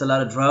guns, there's a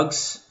lot of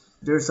drugs.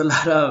 There's a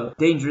lot of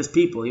dangerous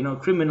people, you know,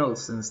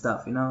 criminals and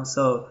stuff, you know,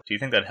 so... Do you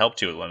think that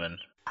helped you with women?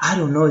 I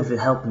don't know if it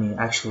helped me,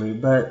 actually,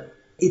 but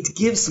it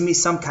gives me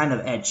some kind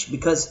of edge.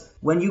 Because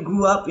when you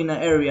grew up in an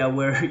area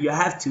where you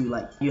have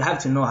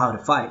to know how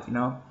to fight, you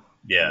know?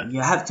 Yeah.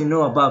 You have to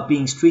know about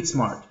being street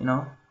smart, you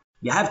know?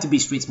 You have to be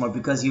street smart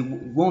because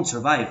you won't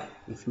survive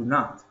if you're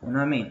not, you know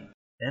what I mean?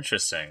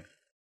 Interesting.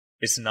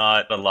 It's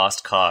not a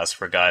lost cause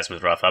for guys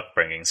with rough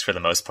upbringings for the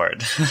most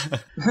part.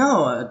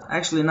 No,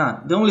 actually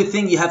not. The only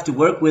thing you have to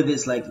work with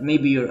is like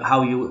maybe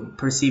how you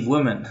perceive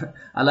women.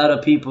 A lot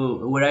of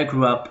people where I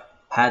grew up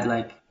had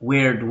like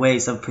weird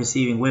ways of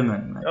perceiving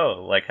women.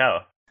 Oh, like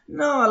how?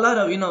 No, a lot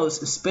of, you know,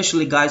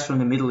 especially guys from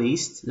the Middle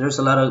East. There's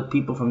a lot of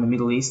people from the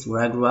Middle East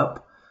where I grew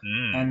up.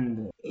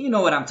 And you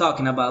know what I'm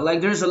talking about.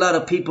 Like there's a lot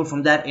of people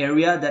from that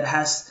area that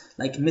has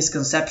like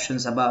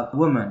misconceptions about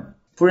women.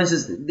 For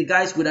instance, the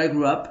guys where I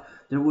grew up,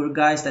 there were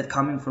guys that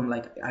coming from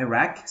like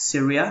Iraq,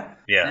 Syria,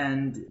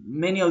 and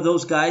many of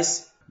those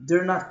guys,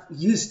 they're not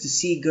used to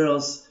see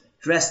girls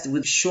dressed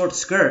with short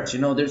skirts, you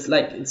know, there's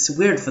like, it's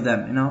weird for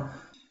them, you know.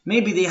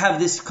 Maybe they have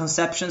these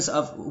conceptions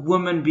of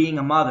woman being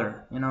a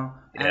mother, you know,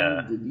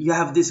 and you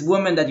have this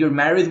woman that you're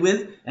married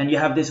with, and you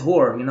have this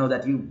whore, you know,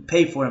 that you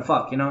pay for and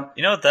fuck, you know.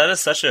 You know, that is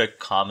such a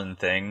common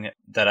thing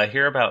that I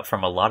hear about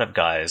from a lot of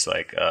guys.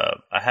 Like,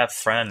 I have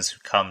friends who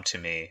come to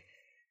me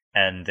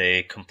and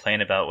they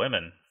complain about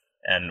women.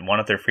 And one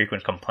of their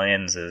frequent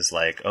complaints is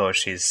like, oh,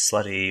 she's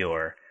slutty,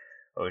 or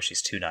oh,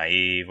 she's too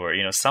naive, or,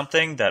 you know,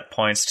 something that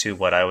points to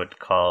what I would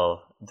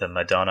call the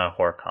Madonna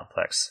whore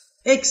complex.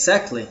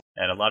 Exactly.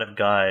 And a lot of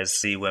guys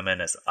see women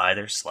as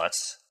either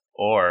sluts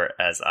or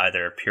as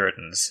either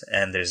Puritans,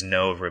 and there's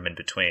no room in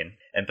between.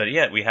 But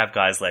yet we have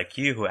guys like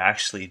you who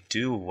actually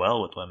do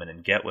well with women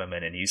and get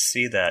women, and you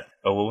see that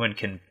a woman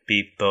can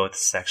be both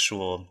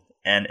sexual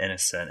and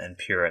innocent and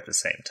pure at the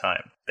same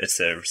time.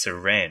 It's a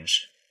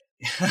range.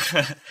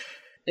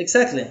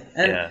 Exactly.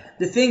 And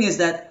the thing is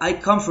that I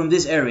come from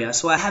this area,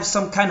 so I have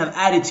some kind of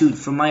attitude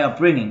from my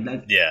upbringing.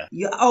 Like,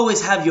 you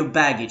always have your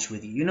baggage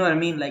with you, you know what I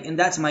mean? Like, and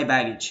that's my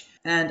baggage.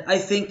 And I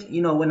think,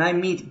 you know, when I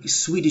meet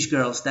Swedish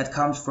girls that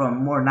comes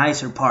from more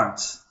nicer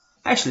parts,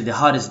 actually the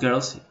hottest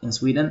girls in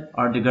Sweden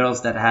are the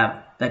girls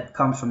that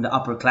come from the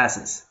upper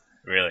classes.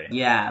 Really?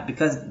 Yeah,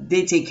 because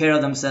they take care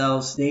of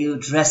themselves, they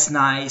dress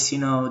nice, you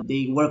know,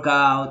 they work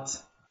out,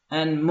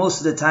 and most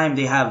of the time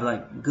they have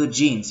like good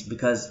genes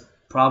because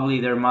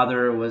probably their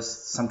mother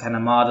was some kind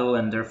of model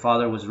and their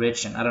father was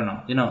rich, and I don't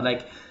know, you know,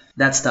 like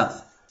that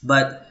stuff.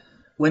 But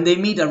when they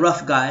meet a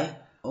rough guy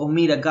or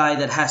meet a guy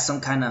that has some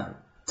kind of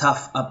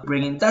tough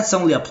upbringing, that's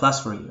only a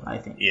plus for you, I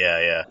think.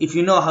 Yeah. If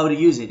you know how to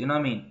use it, you know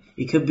what I mean?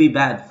 It could be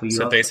bad for you.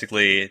 So also.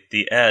 Basically,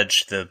 the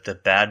edge, the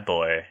bad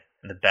boy,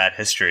 the bad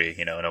history,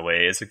 you know, in a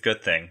way, is a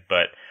good thing.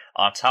 But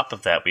on top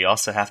of that, we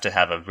also have to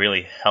have a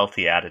really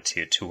healthy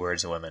attitude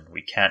towards women.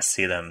 We can't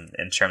see them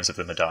in terms of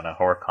the Madonna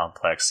whore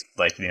complex.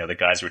 Like, you know, the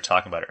guys we were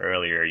talking about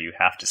earlier, you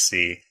have to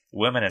see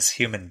women as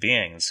human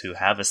beings who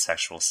have a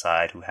sexual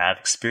side, who have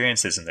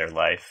experiences in their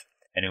life,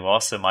 and who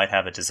also might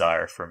have a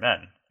desire for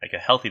men, like a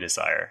healthy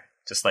desire,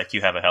 just like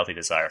you have a healthy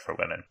desire for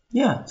women.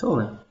 Yeah,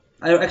 totally.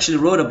 I actually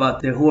wrote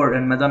about the whore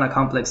and Madonna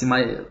complex in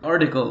my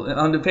article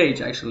on the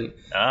page, actually.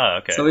 Ah,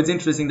 okay. So it's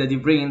interesting that you're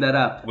bringing that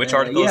up. Which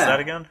article is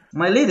that again?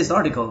 My latest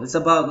article. It's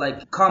about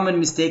like common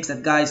mistakes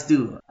that guys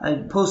do. I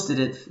posted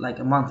it like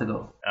a month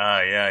ago.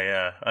 Ah,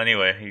 yeah.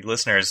 Anyway, you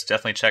listeners,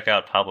 definitely check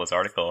out Pablo's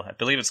article. I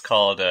believe it's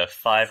called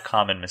 5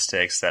 Common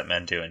Mistakes That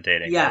Men Do in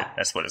Dating. Yeah. Right?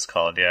 That's what it's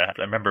called, yeah.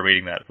 I remember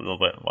reading that a little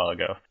bit a while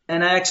ago.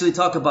 And I actually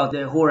talk about the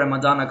whore and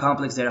Madonna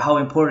complex there, how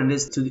important it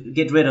is to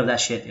get rid of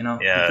that shit, you know?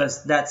 Yeah.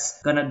 Because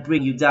that's gonna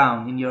bring you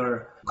down in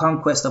your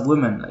conquest of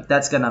women. Like,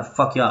 that's gonna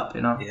fuck you up,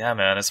 you know? Yeah,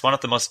 man. It's one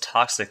of the most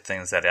toxic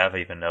things that I've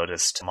even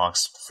noticed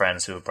amongst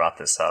friends who have brought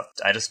this up.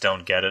 I just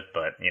don't get it,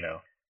 but, you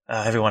know,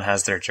 everyone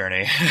has their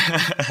journey,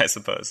 I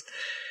suppose.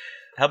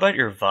 How about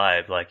your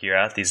vibe? Like, you're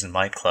at these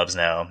nightclubs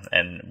now,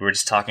 and we're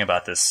just talking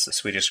about this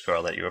Swedish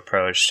girl that you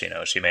approached. You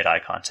know, she made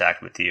eye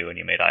contact with you, and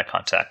you made eye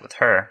contact with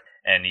her,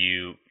 and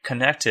you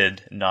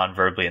connected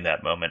non-verbally in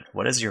that moment.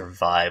 What does your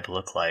vibe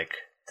look like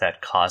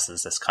that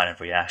causes this kind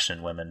of reaction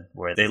in women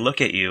where they look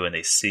at you and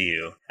they see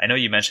you? I know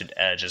you mentioned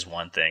edge is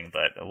one thing,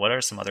 but what are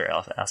some other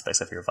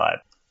aspects of your vibe?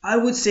 I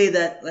would say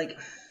that, like,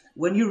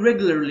 when you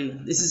regularly,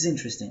 this is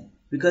interesting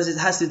because it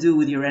has to do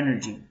with your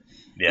energy.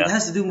 Yeah. It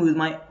has to do with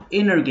my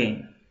inner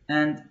game.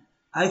 And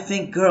I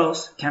think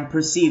girls can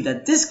perceive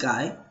that this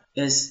guy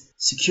is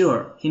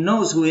secure. He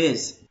knows who he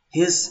is.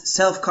 He's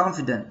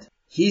self-confident.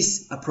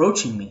 He's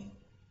approaching me.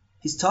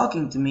 He's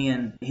talking to me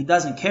and he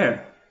doesn't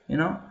care, you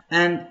know?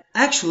 And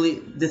actually,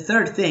 the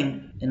third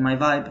thing in my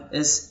vibe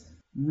is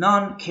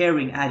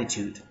non-caring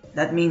attitude.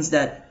 That means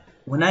that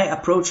when I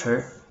approach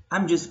her,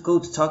 I'm just go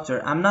to talk to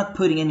her. I'm not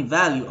putting any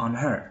value on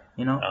her,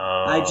 you know?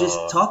 I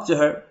just talk to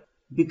her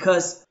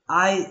because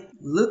I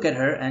look at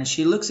her and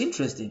she looks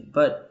interesting.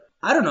 But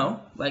I don't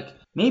know, like,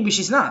 maybe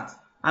she's not.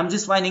 I'm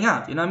just finding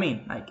out, you know what I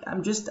mean? Like,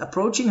 I'm just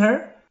approaching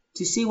her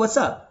to see what's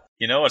up.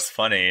 You know what's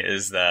funny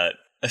is that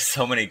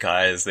so many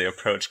guys, they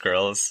approach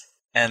girls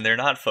and they're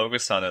not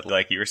focused on it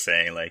like you were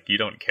saying. Like, you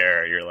don't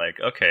care. You're like,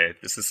 okay,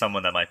 this is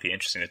someone that might be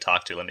interesting to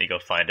talk to. Let me go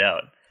find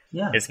out.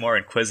 Yeah. It's more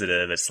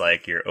inquisitive. It's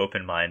like you're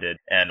open-minded.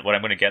 And what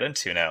I'm going to get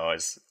into now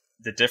is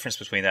the difference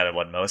between that and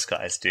what most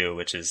guys do,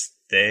 which is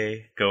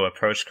they go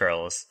approach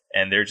girls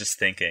and they're just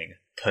thinking,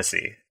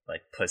 pussy.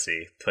 Like,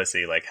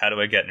 pussy. Like, how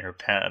do I get in her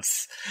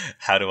pants?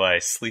 How do I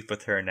sleep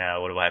with her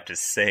now? What do I have to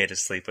say to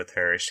sleep with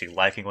her? Is she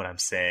liking what I'm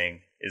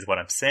saying? Is what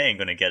I'm saying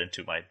going to get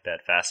into my bed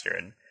faster?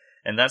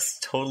 And that's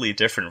totally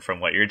different from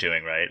what you're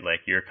doing, right?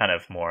 Like, you're kind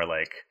of more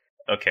like,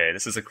 okay,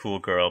 this is a cool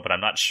girl, but I'm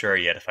not sure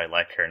yet if I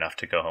like her enough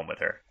to go home with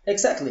her.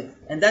 Exactly.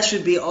 And that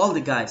should be all the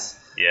guys.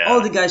 Yeah.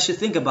 All the guys should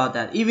think about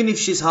that. Even if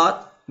she's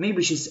hot,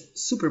 maybe she's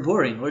super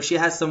boring, or she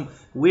has some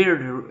weird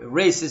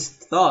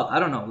racist thought. I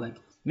don't know, like,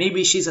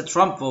 maybe she's a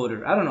Trump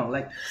voter. I don't know.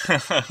 Like,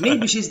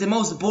 maybe she's the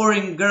most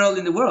boring girl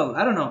in the world.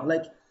 I don't know.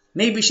 Like,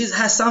 maybe she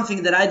has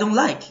something that I don't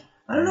like.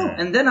 I don't know.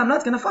 And then I'm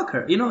not going to fuck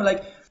her. You know,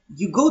 like,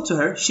 you go to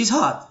her, she's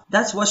hot.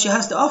 That's what she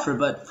has to offer.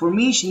 But for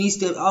me, she needs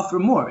to offer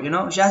more. You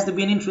know, she has to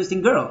be an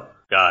interesting girl.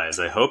 Guys,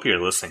 I hope you're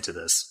listening to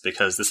this,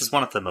 because this is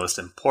one of the most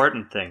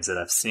important things that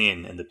I've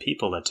seen in the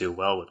people that do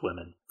well with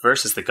women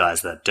versus the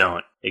guys that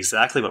don't.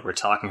 Exactly what we're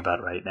talking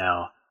about right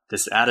now.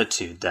 This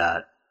attitude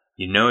that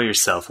you know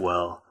yourself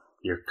well.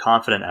 You're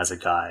confident as a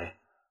guy,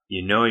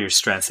 you know your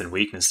strengths and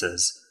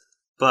weaknesses,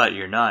 but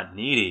you're not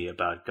needy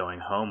about going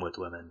home with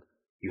women.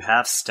 You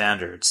have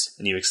standards,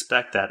 and you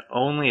expect that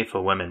only if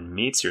a woman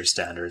meets your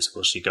standards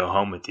will she go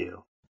home with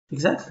you.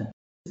 Exactly.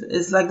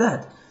 It's like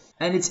that.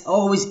 And it's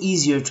always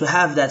easier to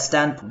have that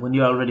standpoint when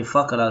you already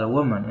fuck a lot of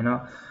women, you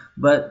know?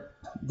 But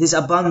this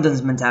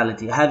abundance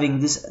mentality, having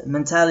this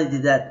mentality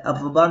that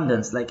of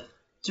abundance, like,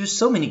 there's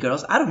so many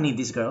girls, I don't need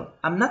this girl.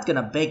 I'm not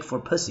gonna beg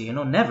for pussy, you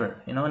know,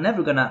 never. You know,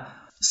 never gonna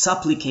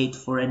supplicate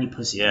for any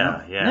pussy.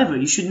 Yeah, you know? Never.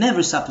 You should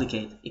never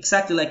supplicate.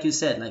 Exactly like you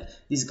said. Like,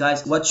 these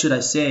guys, what should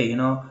I say? You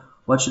know,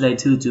 what should I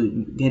do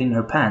to get in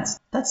her pants?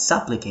 That's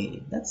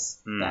supplicating.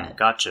 That's bad.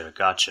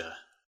 Gotcha.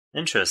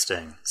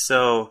 Interesting.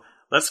 So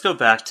let's go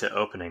back to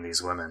opening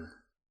these women.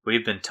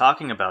 We've been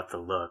talking about the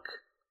look.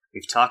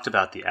 We've talked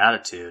about the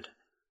attitude.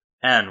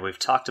 And we've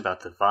talked about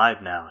the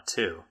vibe now,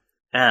 too.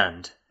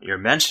 And you're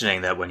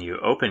mentioning that when you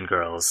open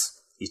girls,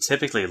 you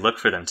typically look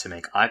for them to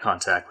make eye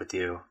contact with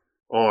you.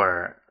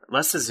 Or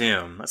Let's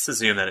assume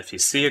that if you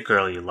see a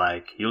girl you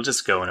like, you'll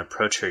just go and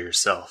approach her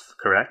yourself,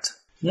 correct?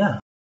 Yeah.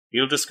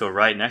 You'll just go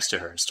right next to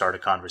her and start a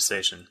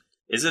conversation.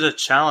 Is it a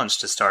challenge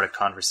to start a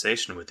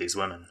conversation with these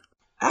women?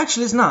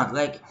 Actually, it's not.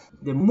 Like,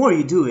 the more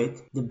you do it,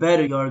 the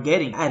better you're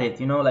getting at it.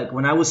 You know, like,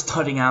 when I was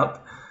starting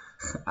out,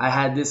 I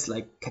had this,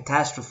 like,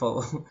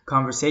 catastrophal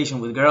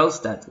conversation with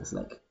girls that was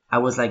like, I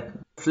was like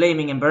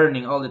flaming and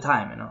burning all the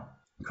time, you know,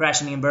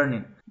 crashing and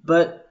burning.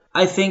 But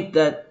I think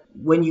that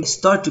when you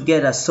start to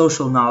get a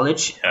social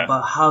knowledge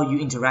about how you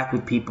interact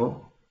with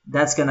people,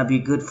 that's gonna be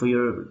good for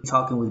your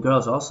talking with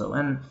girls also.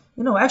 And,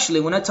 you know, actually,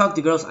 when I talk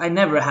to girls, I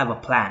never have a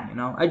plan, you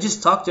know. I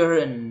just talk to her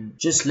and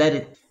just let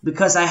it,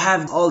 because I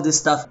have all this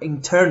stuff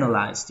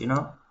internalized, you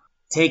know.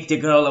 Take the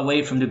girl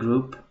away from the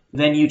group,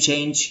 then you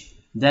change,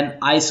 then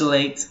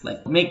isolate,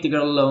 like, make the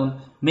girl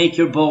alone, make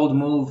your bold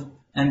move,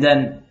 and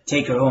then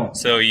take her home.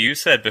 So you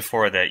said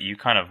before that you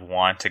kind of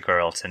want a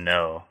girl to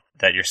know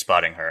that you're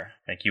spotting her.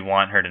 Like, you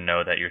want her to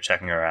know that you're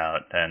checking her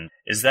out. And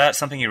is that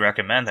something you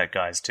recommend that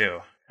guys do?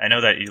 I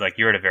know that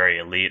you're at a very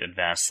elite,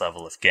 advanced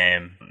level of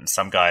game.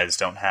 Some guys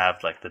don't have,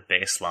 like, the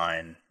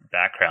baseline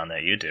background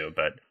that you do,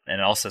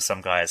 and also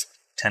some guys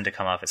tend to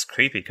come off as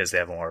creepy because they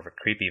have more of a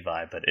creepy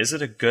vibe. But is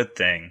it a good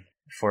thing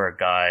for a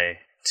guy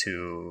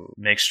to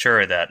make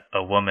sure that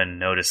a woman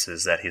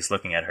notices that he's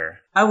looking at her?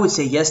 I would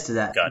say yes to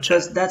that. Gotcha.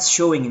 Because that's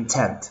showing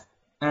intent.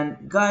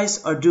 And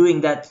guys are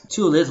doing that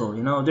too little,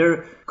 you know.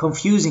 They're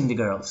confusing the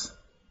girls.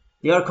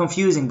 They are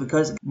confusing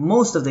because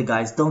most of the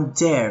guys don't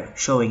dare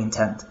showing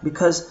intent,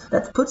 because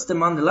that puts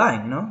them on the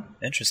line, you know.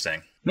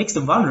 Interesting. Makes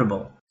them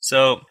vulnerable.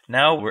 So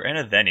now we're in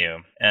a venue,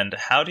 and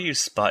how do you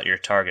spot your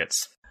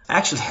targets?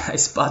 Actually, I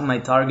spot my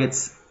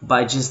targets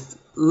by just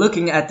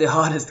looking at the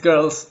hottest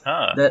girls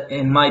that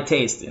in my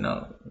taste, you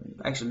know.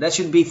 Actually, that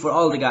should be for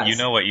all the guys. You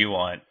know what you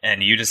want,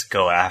 and you just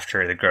go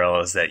after the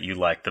girls that you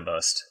like the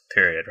most,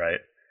 period, right?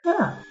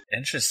 Yeah.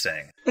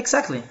 Interesting.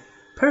 Exactly.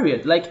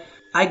 Period. Like,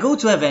 I go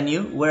to a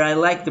venue where I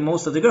like the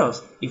most of the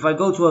girls. If I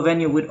go to a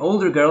venue with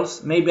older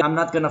girls, maybe I'm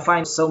not gonna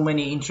find so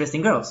many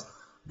interesting girls.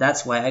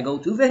 That's why I go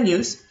to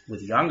venues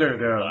with younger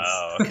girls.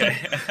 Wow, okay.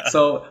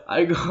 So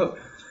I go,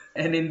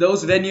 and in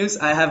those venues,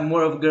 I have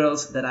more of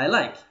girls that I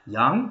like.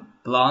 Young,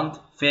 blonde,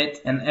 fit,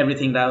 and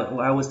everything that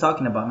I was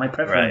talking about, my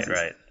preferences.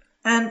 Right.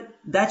 And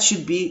that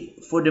should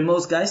be for the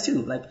most guys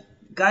too. Like,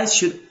 guys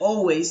should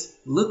always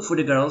look for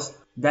the girls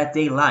that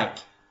they like.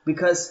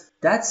 Because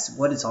that's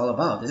what it's all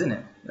about, isn't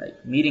it?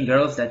 Like, meeting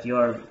girls that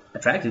you're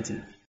attracted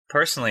to.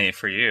 Personally,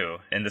 for you,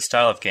 in the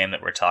style of game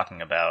that we're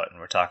talking about, and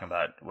we're talking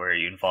about where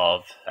you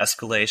involve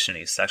escalation,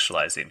 you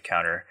sexualize the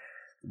encounter,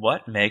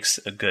 what makes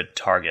a good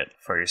target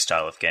for your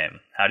style of game?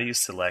 How do you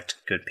select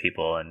good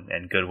people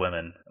and good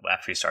women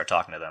after you start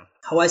talking to them?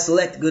 How I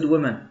select good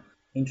women?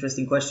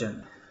 Interesting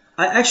question.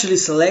 I actually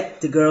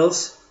select the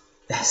girls.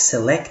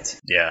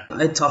 Select? Yeah.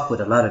 I talk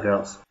with a lot of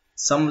girls.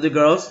 Some of the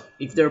girls,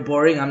 if they're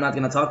boring, I'm not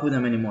gonna talk with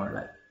them anymore.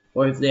 Like,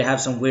 or if they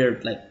have some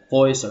weird like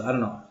voice or I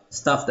don't know,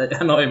 stuff that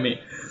annoy me.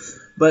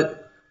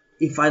 But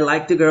if I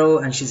like the girl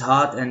and she's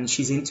hot and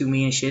she's into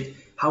me and shit,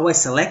 how I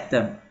select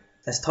them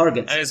as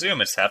targets? I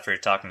assume it's after you're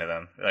talking to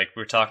them. Like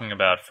we're talking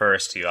about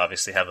first, you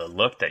obviously have a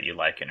look that you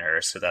like in her,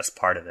 so that's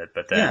part of it.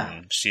 But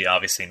then she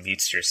obviously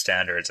meets your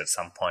standards at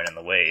some point in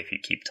the way if you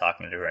keep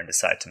talking to her and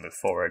decide to move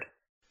forward.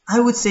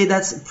 I would say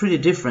that's pretty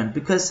different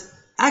because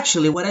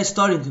actually what I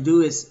started to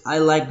do is I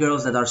like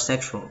girls that are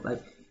sexual.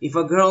 Like if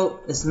a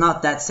girl is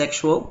not that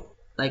sexual,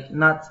 like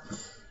not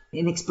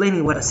in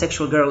explaining what a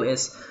sexual girl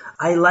is,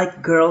 I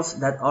like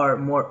girls that are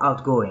more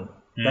outgoing,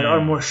 that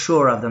are more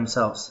sure of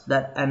themselves,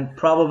 and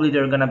probably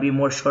they're gonna be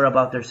more sure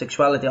about their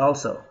sexuality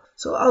also.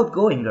 So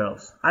outgoing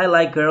girls. I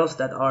like girls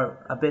that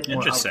are a bit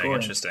more outgoing.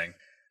 Interesting.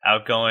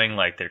 Outgoing,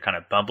 like they're kind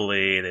of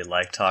bubbly, they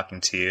like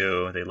talking to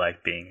you, they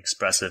like being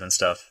expressive and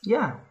stuff.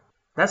 Yeah,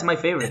 that's my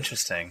favorite.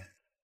 Interesting.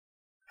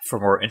 For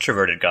more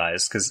introverted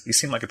guys, because you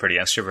seem like a pretty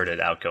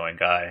extroverted, outgoing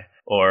guy,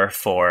 or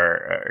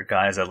for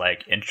guys that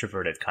like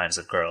introverted kinds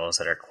of girls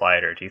that are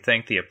quieter, do you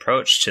think the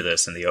approach to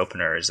this in the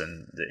openers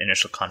and the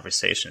initial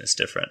conversation is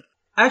different?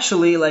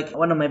 Actually, like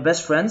one of my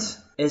best friends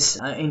is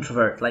an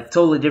introvert, like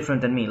totally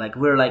different than me. Like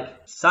we're like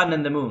sun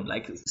and the moon,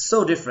 like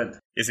so different.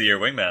 Is he your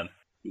wingman?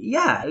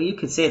 Yeah, you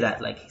could say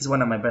that. Like he's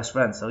one of my best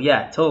friends. So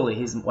yeah, totally,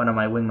 he's one of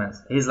my wingmans.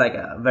 He's like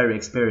a very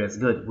experienced,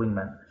 good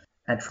wingman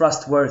and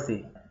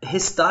trustworthy.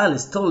 His style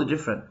is totally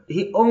different.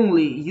 He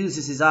only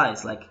uses his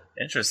eyes. Like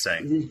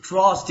interesting. He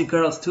draws the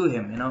girls to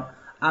him. You know,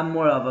 I'm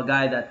more of a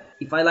guy that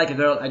if I like a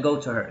girl, I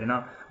go to her. You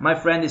know, my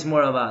friend is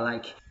more of a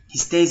like he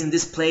stays in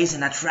this place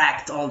and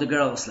attract all the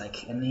girls.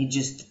 Like, and he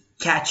just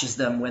catches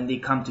them when they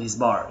come to his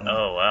bar. You know?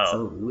 Oh wow!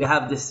 So we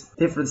have this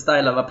different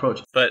style of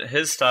approach. But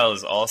his style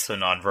is also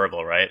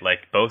nonverbal, right?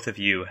 Like both of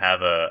you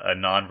have a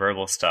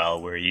nonverbal style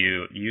where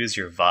you use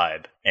your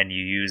vibe and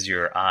you use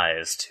your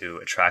eyes to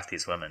attract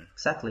these women.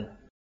 Exactly.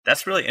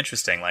 That's really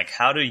interesting. Like,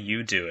 how do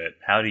you do it?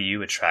 How do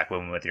you attract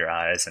women with your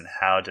eyes, and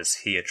how does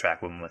he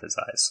attract women with his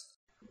eyes?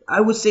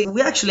 I would say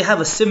we actually have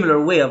a similar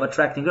way of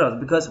attracting girls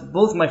because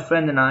both my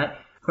friend and I,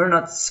 we're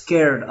not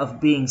scared of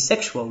being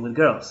sexual with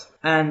girls.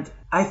 And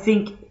I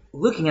think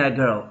looking at a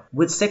girl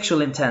with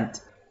sexual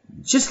intent,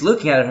 just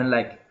looking at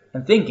her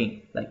and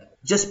thinking, like,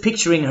 just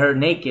picturing her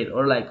naked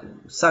or like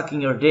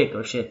sucking your dick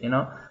or shit, you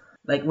know?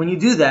 Like, when you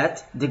do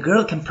that, the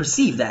girl can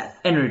perceive that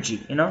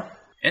energy, you know?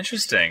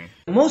 Interesting.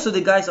 Most of the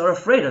guys are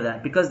afraid of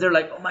that because they're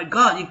like, oh my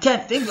god, you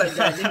can't think like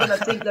that. They're going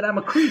to think that I'm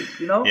a creep,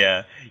 you know?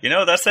 Yeah. You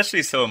know, that's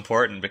actually so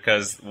important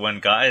because when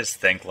guys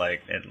think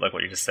like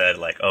what you just said,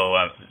 like,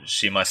 oh,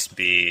 she must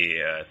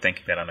be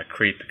thinking that I'm a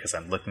creep because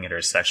I'm looking at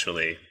her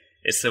sexually.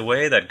 It's the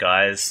way that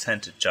guys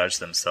tend to judge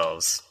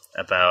themselves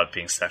about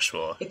being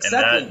sexual.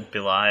 Exactly. And that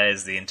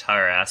belies the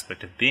entire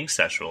aspect of being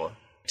sexual.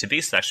 To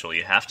be sexual,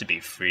 you have to be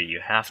free. You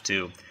have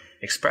to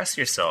express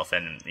yourself,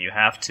 and you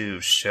have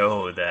to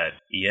show that,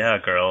 yeah,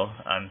 girl,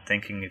 I'm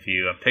thinking of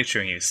you, I'm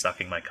picturing you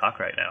sucking my cock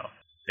right now,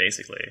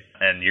 basically,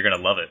 and you're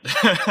gonna love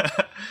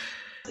it.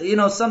 You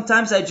know,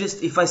 sometimes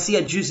if I see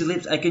a juicy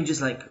lips, I can just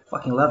like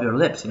fucking love your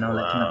lips, you know,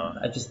 like wow.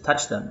 I just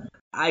touch them.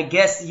 I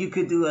guess you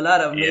could do a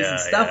lot of amazing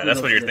stuff with that's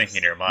those what you're lips, thinking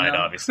in your mind, you know?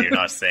 Obviously, you're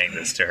not saying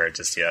this to her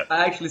just yet.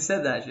 I actually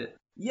said that shit.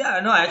 Yeah,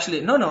 no, I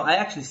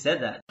actually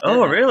said that.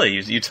 Oh, really?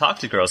 You talk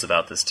to girls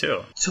about this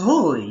too?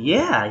 Totally,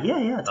 yeah,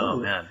 totally. Oh,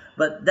 man.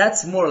 But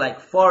that's more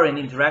like foreign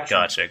interaction.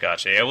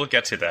 Gotcha. Yeah, we'll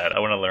get to that. I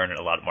want to learn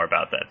a lot more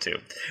about that too.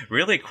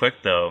 Really quick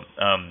though,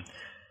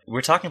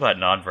 we're talking about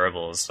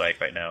nonverbals like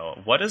right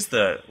now. What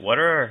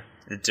are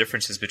the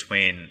differences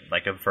between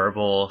like a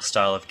verbal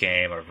style of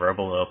game or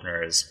verbal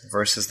openers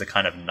versus the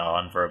kind of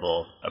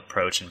nonverbal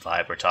approach and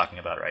vibe we're talking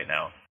about right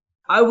now?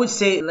 I would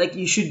say like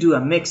you should do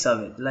a mix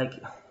of it. Like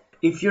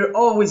if you're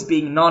always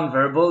being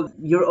nonverbal,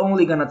 you're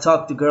only gonna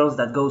talk to girls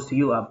that goes to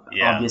you,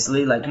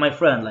 obviously. Like my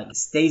friend, like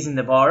stays in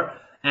the bar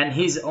And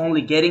he's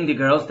only getting the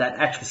girls that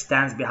actually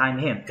stands behind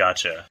him.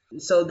 Gotcha.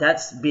 So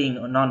that's being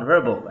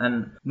nonverbal,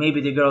 and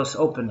maybe the girls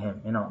open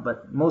him,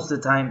 but most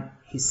of the time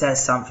he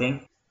says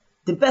something.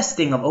 The best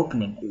thing of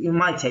opening, in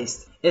my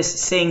taste, is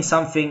saying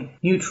something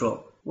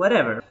neutral,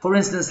 whatever. For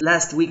instance,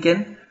 last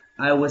weekend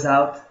I was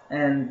out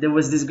and there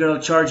was this girl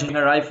charging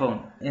her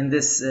iPhone in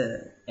this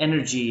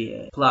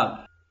energy plug.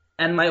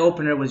 And my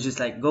opener was just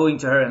like going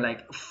to her and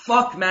like,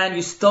 fuck man,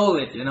 you stole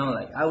it,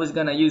 like I was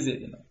gonna use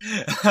it, She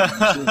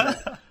was like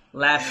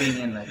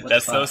laughing and like, what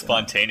that's the fuck, so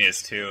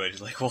spontaneous too.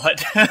 It's like,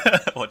 what?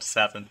 What just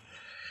happened?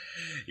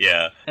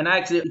 Yeah. And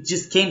actually, it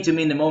just came to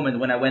me in the moment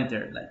when I went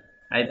there. Like,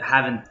 I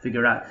haven't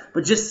figured out.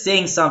 But just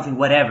saying something,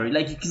 whatever.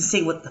 Like, you can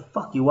say what the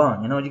fuck you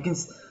want, You can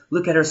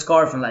look at her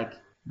scarf and like,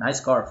 nice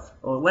scarf.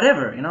 Or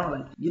whatever,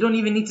 Like, you don't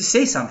even need to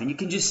say something. You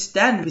can just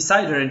stand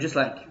beside her and just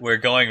like... We're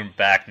going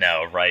back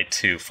now, right,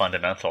 to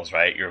fundamentals,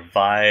 right? Your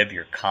vibe,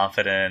 your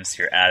confidence,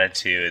 your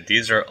attitude.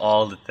 These are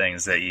all the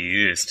things that you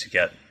use to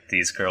get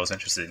these girls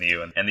interested in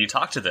you. And you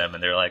talk to them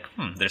and they're like,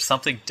 there's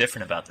something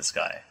different about this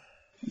guy.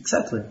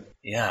 Exactly.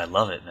 Yeah, I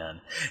love it,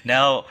 man.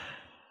 Now,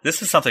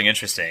 this is something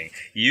interesting.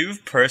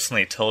 You've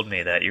personally told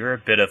me that you're a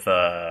bit of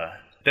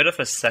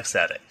a sex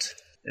addict.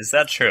 Is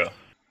that true?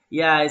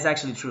 Yeah, it's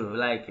actually true.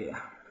 Like,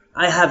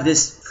 I have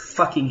this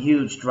fucking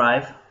huge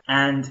drive,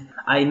 and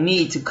I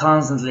need to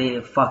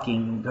constantly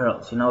fucking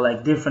girls,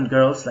 like different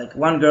girls. Like,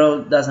 one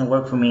girl doesn't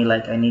work for me,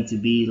 like I need to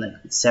be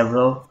like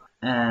several,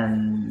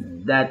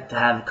 and that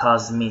have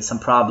caused me some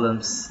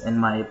problems in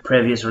my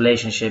previous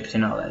relationships,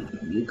 like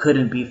you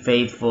couldn't be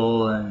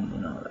faithful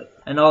and,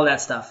 and all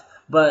that stuff.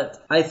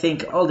 But I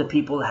think all the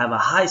people have a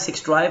high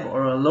sex drive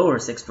or a lower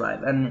sex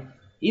drive, and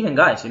even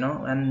guys, and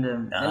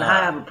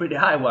I have a pretty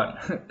high one.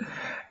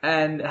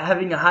 And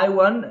having a high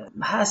one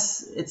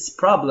has its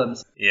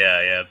problems.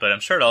 Yeah, but I'm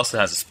sure it also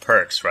has its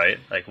perks, right?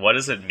 Like, what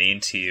does it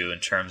mean to you in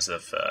terms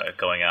of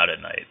going out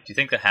at night? Do you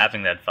think that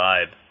having that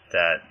vibe,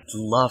 that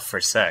love for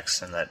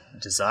sex and that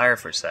desire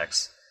for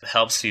sex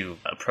helps you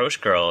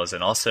approach girls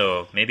and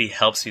also maybe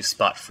helps you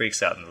spot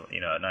freaks out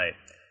at night?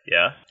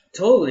 Yeah?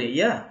 Totally,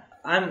 yeah.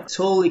 I'm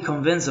totally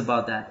convinced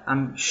about that.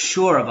 I'm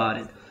sure about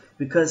it.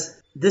 Because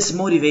this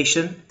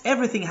motivation,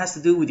 everything has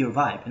to do with your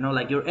vibe,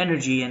 like your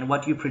energy and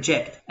what you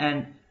project.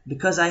 And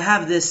because I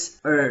have this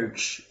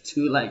urge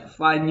to like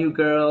find new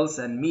girls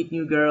and meet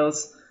new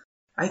girls,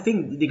 I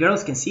think the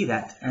girls can see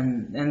that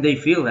and they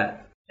feel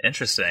that.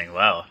 Interesting.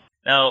 Wow.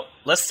 Now,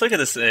 let's look at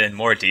this in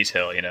more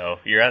detail.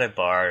 You're at a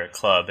bar or a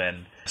club,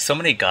 and so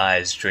many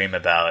guys dream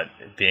about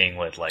being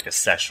with like a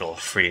sexual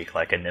freak,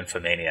 like a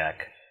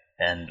nymphomaniac.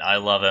 And I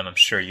love him. I'm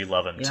sure you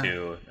love him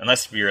too.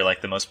 Unless you're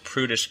like the most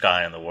prudish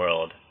guy in the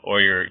world, or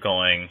you're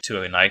going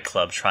to a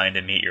nightclub trying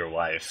to meet your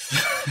wife,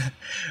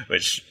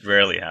 which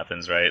rarely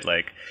happens, right?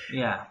 Like,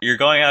 you're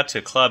going out to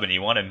a club and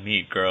you want to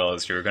meet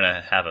girls you're going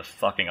to have a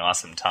fucking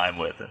awesome time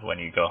with when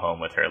you go home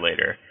with her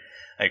later.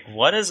 Like,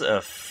 what does a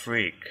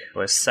freak,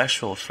 or a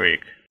sexual freak,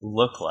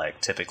 look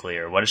like typically,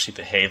 or what does she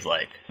behave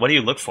like? What do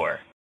you look for?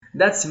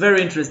 That's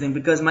very interesting,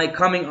 because my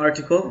coming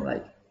article,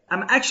 like,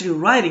 I'm actually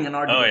writing an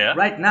article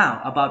right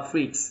now about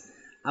freaks,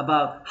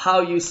 about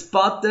how you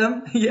spot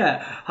them,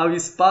 how you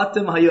spot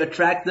them, how you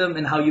attract them,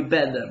 and how you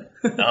bed them.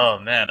 Oh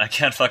man, I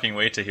can't fucking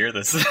wait to hear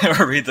this,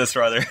 or read this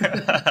rather.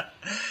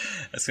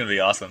 That's going to be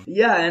awesome.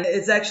 Yeah, and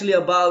it's actually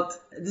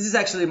this is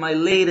actually my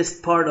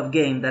latest part of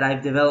game that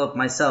I've developed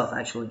myself,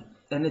 actually.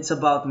 And it's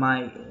about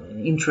my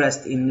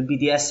interest in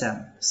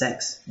BDSM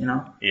sex,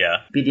 Yeah.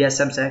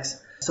 BDSM sex.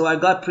 So I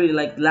got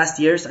last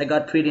years, I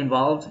got pretty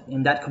involved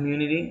in that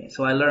community.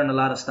 So I learned a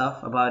lot of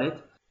stuff about it,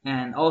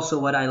 and also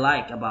what I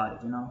like about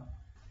it,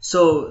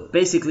 So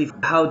basically,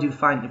 how do you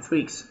find the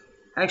freaks?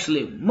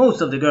 Actually,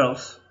 most of the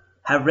girls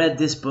have read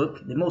this book.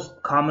 The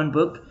most common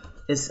book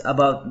is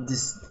about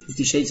this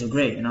 50 Shades of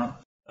Grey,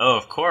 Oh,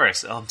 of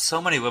course.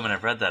 So many women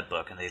have read that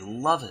book, and they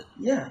love it.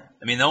 Yeah.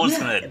 I mean, no one's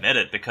going to admit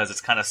it because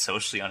it's kind of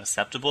socially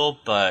unacceptable,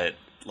 but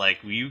like,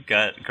 you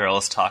get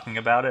girls talking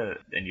about it,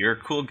 and you're a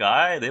cool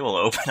guy, they will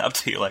open up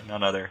to you like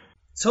none other.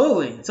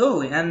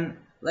 Totally. And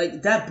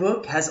like, that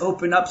book has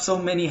opened up so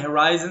many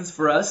horizons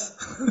for us.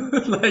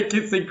 Like,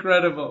 it's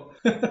incredible.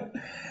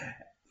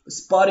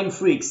 Spotting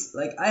freaks.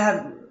 Like,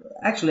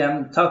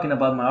 I'm talking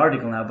about my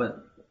article now, but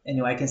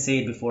anyway, I can say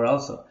it before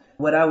also.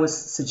 What I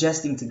was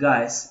suggesting to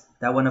guys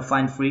that want to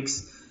find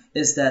freaks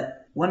is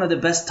that one of the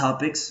best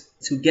topics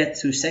to get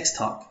to sex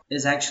talk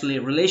is actually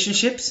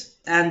relationships,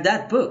 and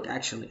that book,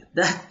 actually,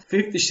 that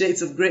 50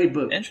 Shades of Grey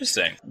book.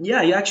 Interesting.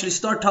 Yeah, you actually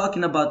start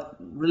talking about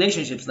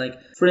relationships. Like,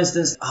 for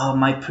instance,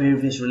 my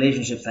previous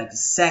relationships, like,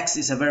 sex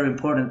is a very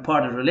important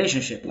part of the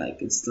relationship. Like,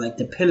 it's like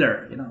the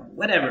pillar,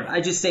 whatever.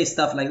 I just say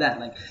stuff like that.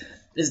 Like,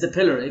 it's the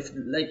pillar. If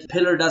like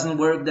pillar doesn't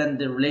work, then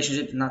the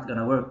relationship is not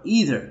gonna work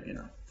either.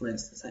 For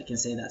instance, I can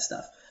say that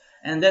stuff.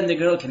 And then the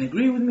girl can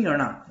agree with me or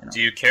not.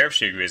 Do you care if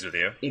she agrees with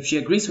you? If she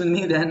agrees with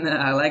me, then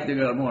I like the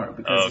girl more,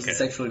 because she's a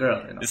sexual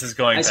girl. This is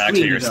going back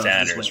to your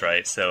standards,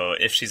 right? So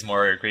if she's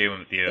more agreeing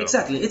with you...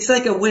 Exactly. It's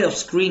like a way of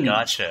screening.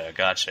 Gotcha.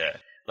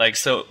 Like,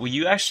 so will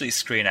you actually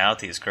screen out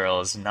these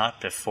girls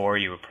not before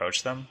you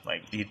approach them?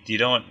 Like, you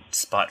don't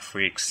spot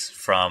freaks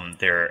from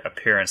their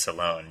appearance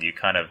alone. You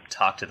kind of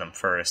talk to them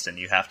first, and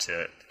you have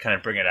to kind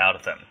of bring it out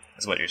of them,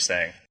 is what you're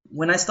saying.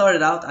 When I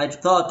started out, I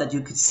thought that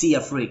you could see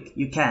a freak.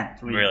 You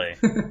can't. Really?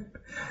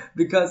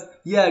 Because,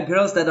 yeah,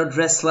 girls that are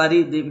dressed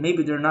slutty,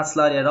 maybe they're not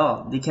slutty at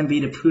all. They can be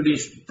the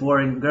prudish,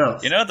 boring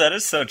girls. You know, that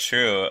is so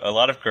true. A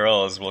lot of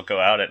girls will go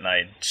out at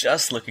night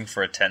just looking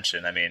for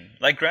attention. I mean,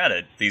 like,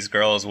 granted, these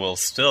girls will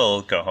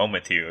still go home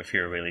with you if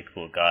you're a really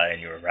cool guy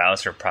and you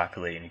arouse her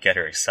properly and you get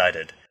her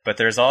excited. But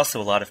there's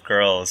also a lot of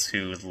girls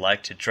who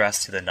like to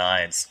dress to the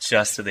nines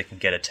just so they can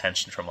get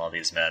attention from all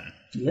these men.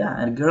 Yeah,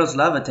 and girls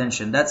love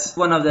attention. That's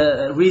one of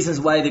the reasons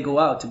why they go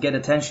out, to get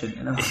attention,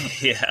 you know?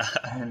 Yeah.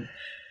 And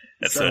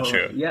that's so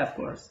true. Yeah, of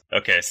course.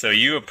 Okay, so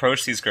you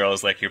approach these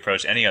girls like you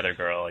approach any other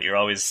girl. You're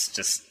always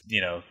just,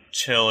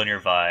 chill in your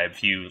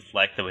vibe. You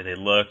like the way they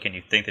look and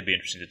you think they'd be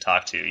interesting to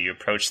talk to. You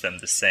approach them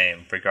the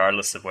same,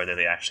 regardless of whether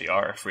they actually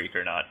are a freak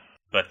or not.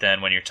 But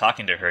then when you're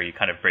talking to her, you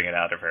kind of bring it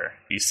out of her.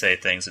 You say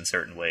things in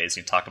certain ways.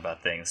 You talk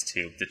about things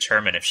to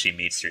determine if she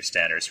meets your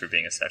standards for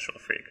being a sexual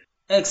freak.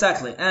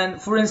 Exactly.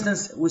 And for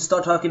instance, we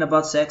start talking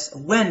about sex.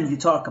 When you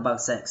talk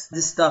about sex,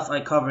 this stuff I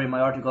cover in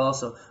my article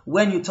also.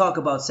 When you talk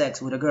about sex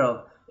with a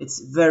girl,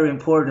 it's very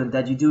important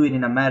that you do it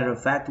in a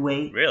matter-of-fact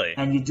way. Really?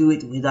 And you do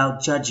it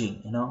without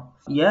judging,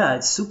 Yeah,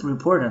 it's super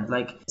important.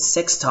 Like,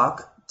 sex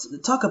talk.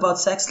 Talk about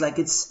sex like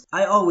it's...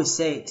 I always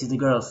say to the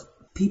girls,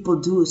 people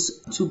do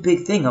too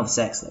big thing of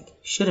sex. Like,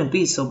 shouldn't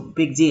be so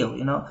big deal,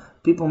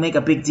 People make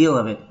a big deal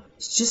of it.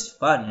 It's just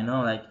fun,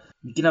 Like,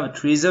 you can have a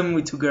threesome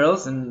with two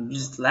girls and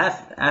just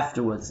laugh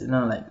afterwards,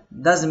 Like,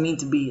 doesn't mean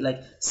to be, like,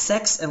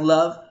 sex and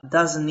love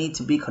doesn't need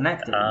to be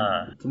connected.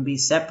 It can be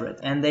separate,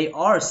 and they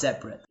are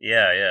separate.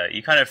 Yeah.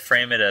 You kind of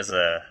frame it as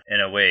in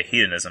a way,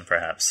 hedonism,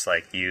 perhaps.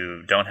 Like,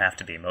 you don't have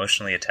to be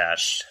emotionally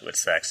attached with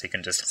sex. You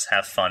can just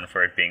have fun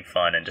for it being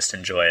fun and just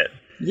enjoy it.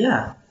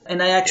 Yeah.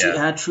 And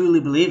I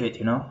truly believe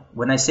it,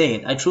 When I say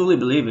it, I truly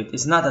believe it.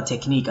 It's not a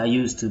technique I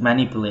use to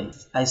manipulate.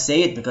 I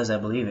say it because I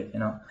believe it,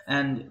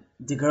 And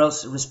the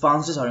girls'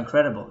 responses are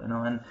incredible,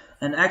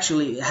 and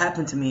actually it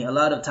happened to me a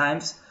lot of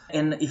times.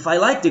 And if I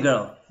like the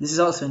girl, this is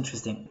also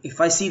interesting.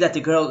 If I see that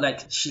the girl, like,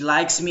 she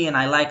likes me and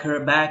I like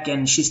her back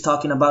and she's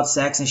talking about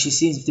sex and she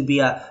seems to be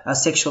a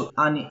sexual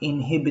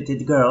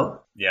uninhibited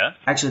girl. Yeah.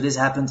 Actually, this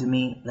happened to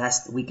me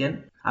last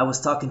weekend. I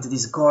was talking to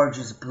this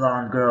gorgeous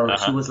blonde girl.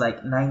 She was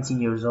like 19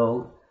 years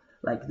old.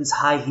 Like, these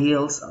high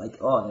heels, like,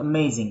 oh,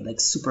 amazing, like,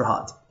 super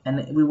hot.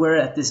 And we were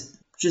at this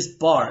just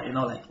bar,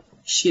 like,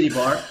 shitty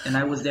bar, and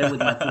I was there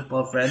with my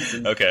football friends.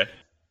 And okay.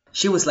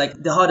 She was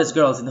like the hottest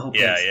girls in the whole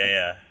place.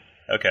 Yeah.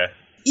 Okay.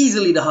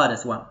 Easily the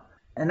hottest one.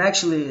 And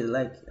actually,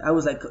 like, I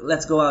was like,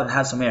 let's go out and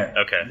have some air.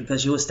 Okay.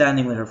 Because she was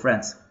standing with her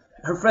friends.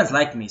 Her friends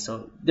liked me,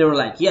 so they were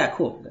like, yeah,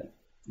 cool, like,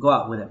 go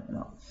out with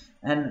them,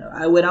 And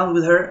I went out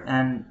with her,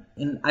 and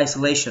in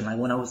isolation, like,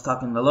 when I was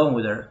talking alone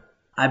with her,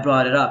 I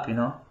brought it up,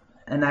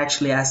 and I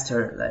actually asked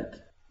her, like,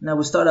 now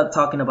we started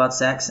talking about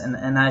sex,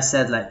 and I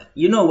said, like,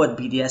 you know what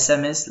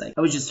BDSM is? Like,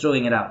 I was just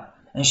throwing it out.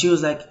 And she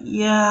was like,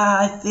 yeah,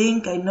 I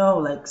think I know,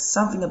 like,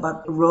 something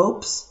about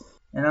ropes.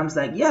 And I was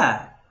like,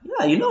 yeah,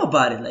 you know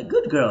about it. Like,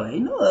 good girl, you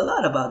know a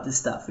lot about this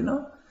stuff,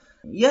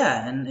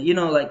 Yeah, and,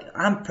 like,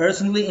 I'm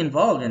personally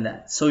involved in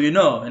that. So,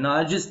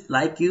 I just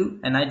like you,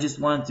 and I just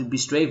wanted to be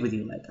straight with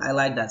you. Like, I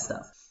like that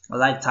stuff. I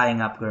like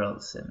tying up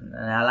girls, and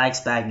I like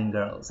spagging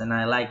girls, and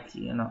I like,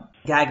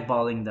 gag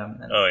balling them.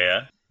 Oh,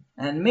 yeah?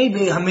 And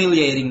maybe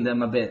humiliating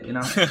them a bit,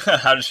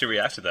 How did she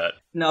react to that?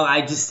 No,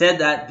 I just said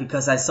that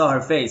because I saw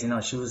her face,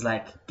 she was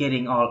like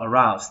getting all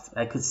aroused.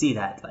 I could see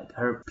that, like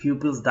her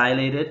pupils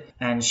dilated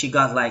and she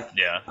got like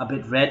a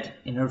bit red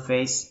in her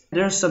face.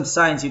 There's some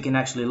signs you can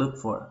actually look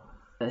for,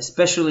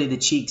 especially the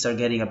cheeks are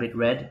getting a bit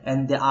red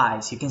and the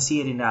eyes, you can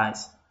see it in the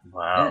eyes.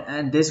 Wow.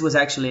 And this was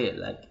actually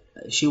like,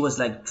 she was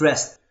like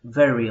dressed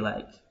very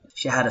like,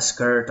 she had a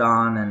skirt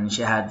on and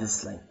she had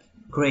this like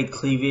great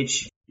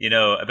cleavage.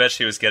 I bet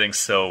she was getting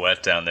so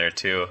wet down there,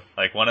 too.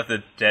 Like, one of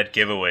the dead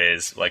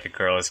giveaways, like, a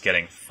girl is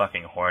getting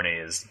fucking horny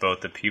is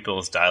both the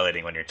pupils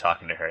dilating when you're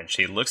talking to her, and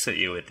she looks at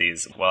you with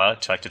these, well, I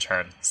like to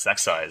term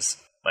sex eyes.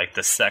 Like,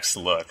 the sex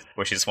look,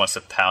 where she just wants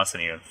to pounce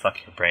on you and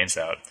fuck your brains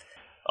out.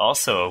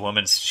 Also, a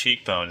woman's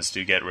cheekbones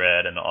do get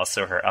red, and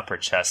also her upper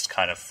chest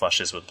kind of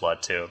flushes with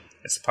blood, too.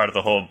 It's part of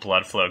the whole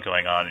blood flow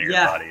going on in your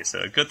body, so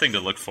a good thing to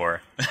look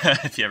for,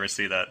 if you ever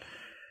see that.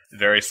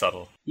 Very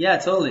subtle. Yeah,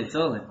 totally.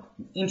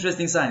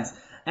 Interesting signs.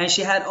 And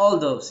she had all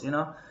those,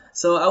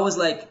 So I was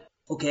like,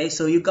 okay,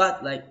 so you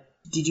got like,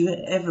 did you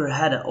ever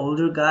had an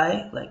older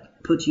guy like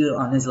put you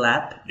on his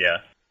lap? Yeah.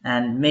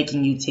 And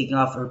making you take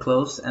off her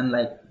clothes and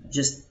like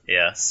just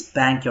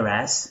spank your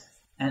ass?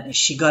 And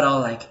she got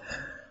all like,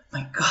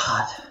 my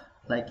God,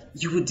 like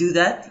you would do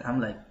that? I'm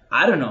like,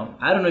 I don't know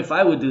if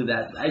I would do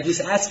that. I just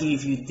asking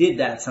if you did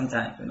that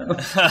sometime,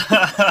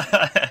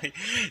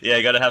 Yeah,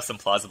 you got to have some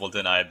plausible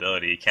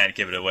deniability. You can't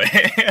give it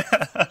away.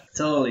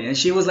 Totally. And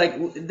she was like,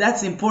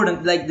 that's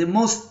important. Like the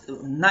most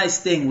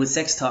nice thing with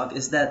sex talk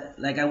is that,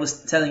 like I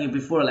was telling you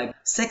before, like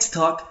sex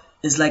talk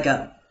is like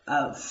a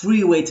a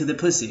freeway to the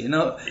pussy, you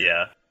know?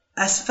 Yeah.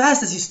 As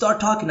fast as you start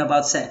talking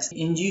about sex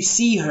and you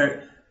see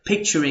her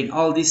picturing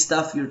all this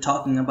stuff you're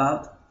talking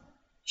about,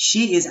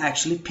 she is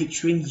actually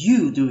picturing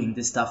you doing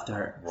this stuff to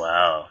her.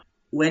 Wow.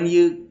 When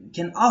you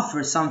can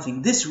offer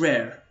something this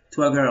rare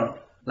to a girl,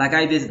 like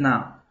I did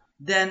now,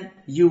 then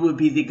you will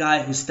be the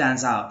guy who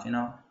stands out, you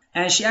know?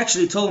 And she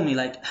actually told me,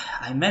 like,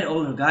 I met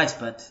older guys,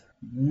 but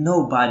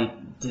nobody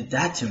did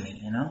that to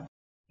me, you know?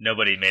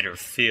 Nobody made her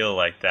feel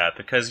like that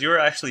because you were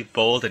actually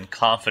bold and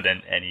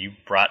confident and you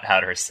brought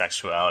out her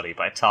sexuality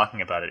by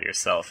talking about it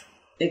yourself.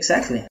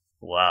 Exactly.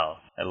 Wow.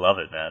 I love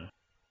it, man.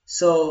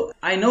 So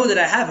I know that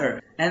I have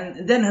her.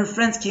 And then her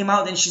friends came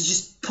out and she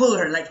just pulled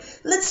her like,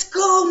 let's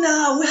go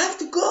now. We have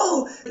to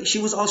go. She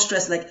was all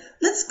stressed like,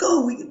 let's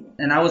go.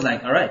 And I was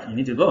like, all right, you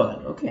need to go.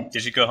 Like, okay.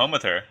 Did you go home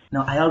with her?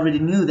 No, I already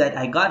knew that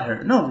I got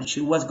her. No, she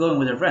was going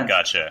with her friends.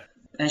 Gotcha.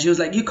 And she was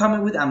like, you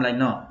coming with? I'm like,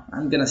 no,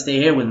 I'm going to stay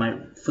here with my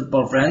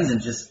football friends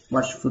and just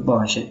watch football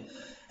and shit.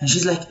 And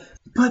she's like,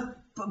 but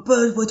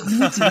we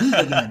need to leave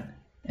again.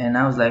 And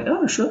I was like,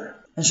 oh, sure.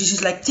 And she's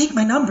just like, take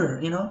my number,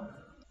 you know?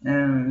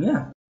 And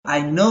yeah.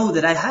 I know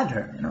that I had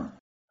her, you know.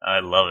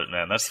 I love it,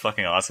 man. That's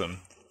fucking awesome.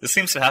 This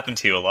seems to happen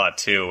to you a lot,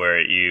 too, where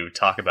you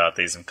talk about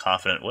these in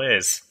confident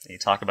ways. You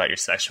talk about your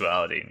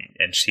sexuality,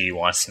 and she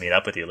wants to meet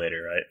up with you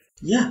later, right?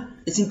 Yeah,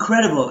 it's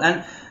incredible.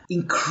 And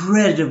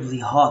incredibly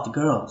hot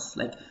girls.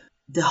 Like,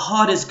 the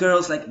hottest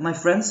girls, like my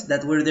friends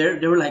that were there,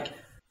 they were like,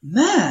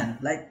 man,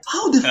 like,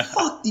 how the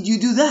fuck did you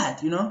do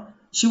that, you know?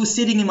 She was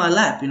sitting in my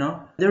lap, you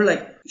know? They were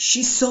like,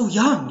 she's so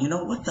young, you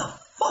know? What the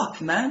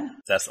fuck, man?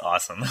 That's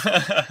awesome.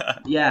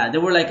 Yeah, they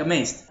were like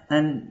amazed.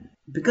 And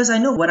because I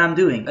know what I'm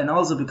doing, and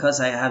also because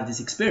I have this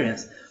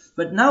experience.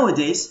 But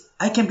nowadays,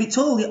 I can be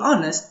totally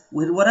honest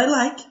with what I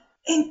like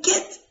and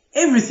get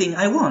everything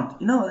I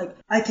want. You know, like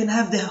I can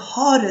have the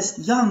hottest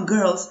young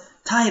girls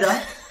tied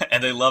up.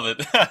 And they love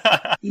it.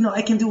 You know,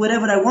 I can do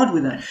whatever I want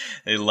with them.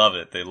 They love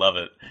it. They love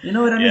it. You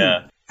know what I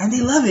mean? And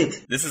they love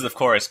it. This is, of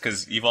course,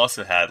 because you've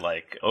also had,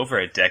 like, over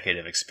a decade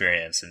of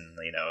experience in,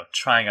 you know,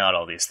 trying out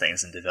all these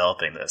things and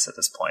developing this at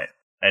this point.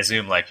 I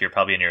assume, like, you're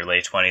probably in your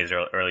late 20s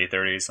or early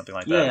 30s, something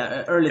like that?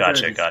 Yeah, early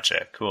 30s.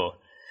 Gotcha. Cool.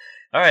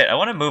 All right, I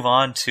want to move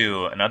on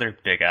to another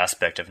big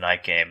aspect of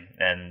Night Game,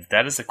 and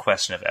that is the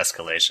question of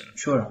escalation.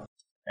 Sure.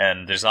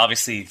 And there's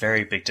obviously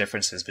very big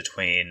differences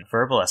between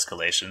verbal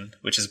escalation,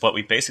 which is what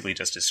we basically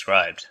just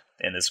described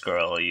in this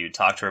girl. You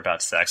talked to her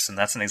about sex, and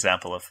that's an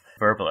example of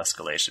verbal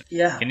escalation.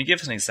 Yeah. Can you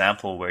give us an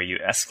example where you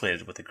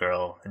escalated with a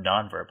girl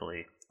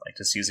non-verbally, like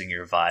just using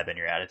your vibe and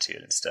your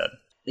attitude instead?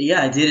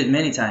 Yeah, I did it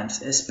many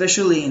times,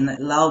 especially in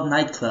loud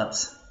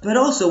nightclubs. But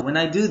also, when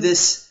I do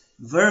this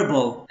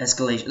verbal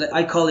escalation,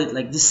 I call it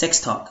like this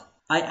sex talk,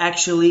 I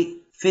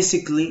actually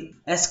physically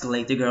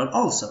escalate the girl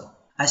also.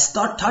 I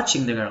start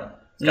touching the girl.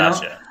 You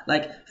Gotcha. know?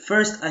 Like,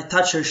 first I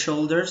touch her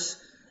shoulders,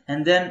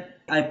 and then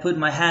I put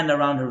my hand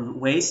around her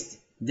waist,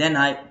 then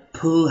I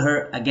pull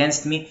her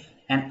against me,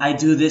 and I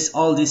do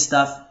all this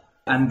stuff.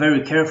 I'm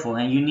very careful,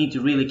 and you need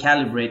to really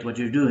calibrate what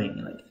you're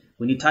doing. Like,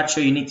 when you touch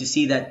her, you need to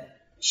see that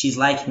she's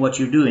liking what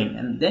you're doing,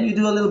 and then you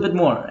do a little bit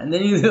more, and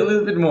then you do a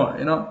little bit more,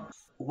 you know?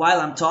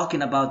 While I'm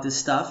talking about this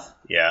stuff,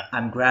 yeah,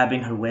 I'm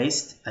grabbing her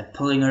waist, I'm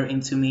pulling her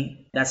into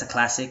me. That's a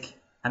classic.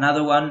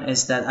 Another one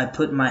is that I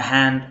put my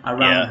hand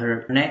around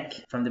her neck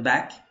from the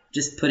back,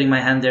 just putting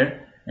my hand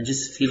there and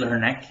just feel her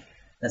neck.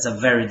 That's a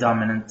very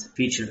dominant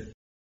feature.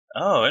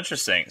 Oh,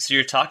 interesting. So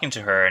you're talking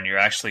to her and you're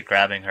actually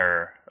grabbing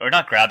her, or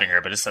not grabbing her,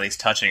 but just at least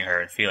touching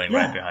her and feeling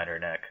right behind her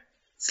neck.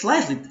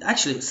 Slightly.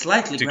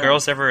 Do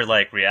girls ever,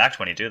 like, react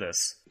when you do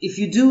this? If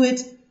you do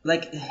it,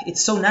 like,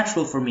 it's so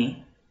natural for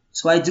me.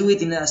 So I do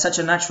it in such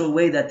a natural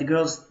way that the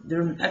girls, they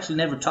actually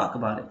never talk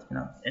about it, you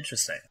know.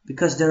 Interesting.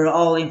 Because they're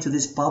all into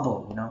this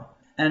bubble, you know.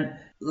 And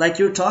like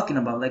you're talking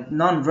about, like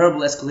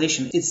non-verbal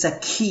escalation, it's a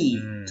key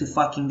to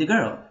fucking the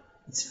girl.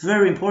 It's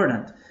very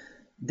important.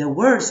 The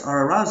words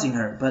are arousing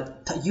her,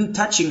 but you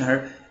touching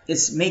her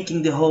is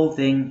making the whole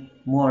thing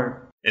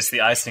more... It's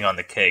the icing on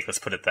the cake, let's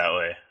put it that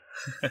way.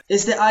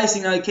 It's the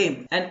icing on the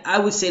cake. And I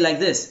would say like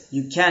this,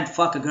 you can't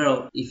fuck a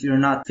girl if you're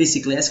not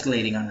physically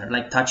escalating on her,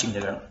 like touching the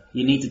girl.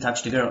 You need to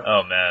touch the girl.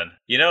 Oh man.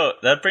 You know,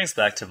 that brings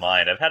back to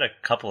mind, I've had a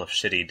couple of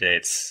shitty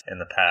dates in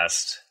the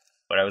past,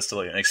 when I was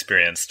still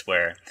inexperienced,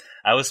 where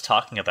I was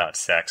talking about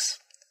sex,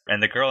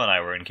 and the girl and I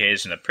were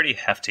engaged in a pretty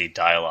hefty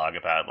dialogue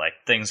about, like,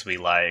 things we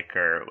like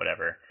or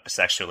whatever,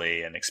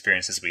 sexually, and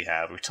experiences we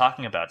have. We were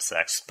talking about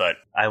sex, but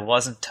I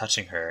wasn't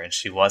touching her, and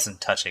she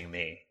wasn't touching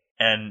me.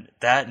 And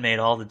that made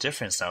all the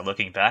difference now,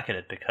 looking back at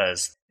it,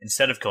 because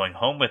instead of going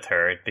home with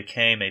her, it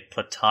became a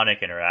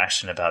platonic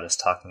interaction about us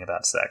talking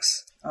about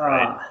sex.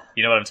 Right?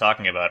 You know what I'm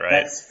talking about,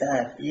 right? That's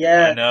bad.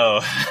 Yeah. I know.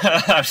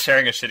 I'm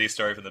sharing a shitty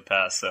story from the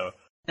past, so...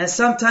 And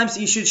sometimes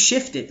you should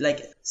shift it. Like,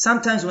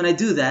 sometimes when I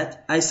do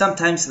that,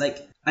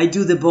 I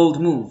do the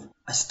bold move.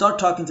 I start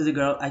talking to the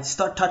girl. I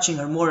start touching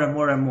her more and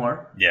more and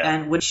more. Yeah.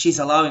 And when she's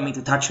allowing me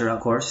to touch her, of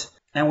course.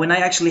 And when I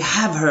actually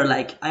have her,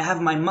 like, I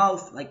have my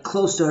mouth, like,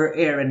 close to her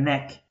ear and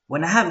neck.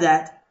 When I have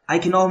that, I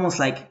can almost,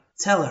 like,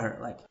 tell her,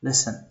 like,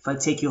 listen, if I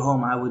take you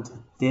home, I would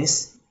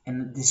this.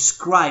 and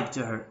describe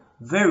to her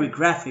very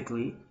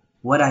graphically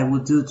what I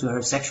would do to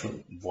her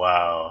sexually.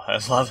 Wow, I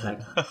love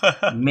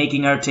it.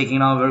 Making her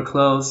taking off her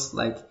clothes,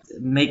 like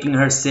making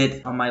her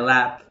sit on my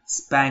lap,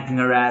 spanking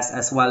her ass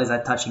as well as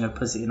I touching her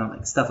pussy,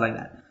 like stuff like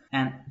that.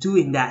 And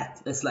doing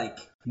that is like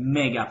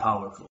mega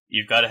powerful.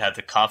 You've got to have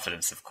the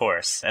confidence, of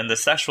course, and the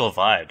sexual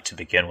vibe to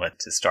begin with,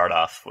 to start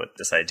off with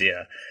this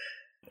idea.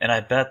 And I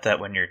bet that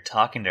when you're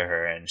talking to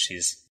her and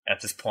she's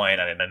at this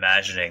point, I'm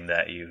imagining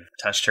that you've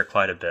touched her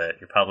quite a bit.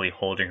 You're probably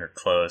holding her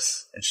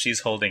close, and she's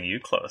holding you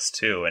close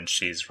too, and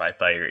she's right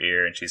by your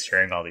ear, and she's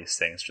hearing all these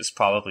things, just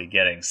probably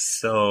getting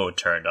so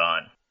turned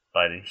on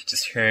by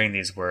just hearing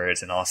these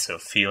words and also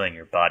feeling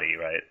your body,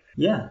 right?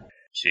 Yeah.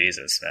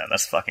 Jesus, man,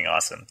 that's fucking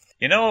awesome.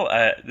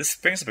 This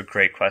brings up a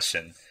great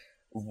question.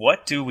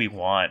 What do we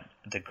want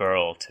the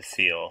girl to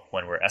feel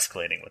when we're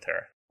escalating with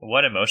her?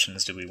 What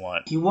emotions do we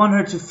want? You want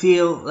her to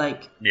feel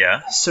like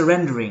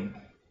surrendering.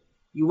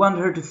 You want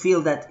her to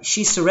feel that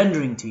she's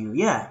surrendering to you.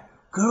 Yeah,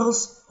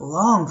 girls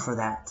long for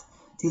that.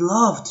 They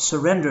love to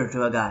surrender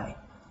to a guy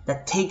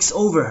that takes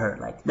over her,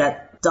 like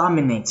that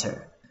dominates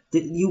her.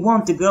 You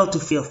want the girl to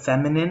feel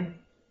feminine.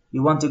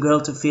 You want the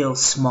girl to feel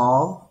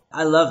small.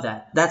 I love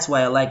that. That's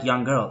why I like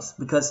young girls,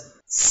 because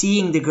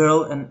seeing the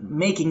girl and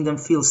making them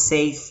feel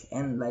safe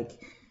and like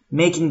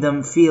making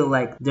them feel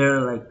like they're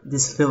like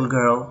this little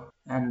girl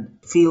and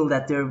feel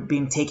that they're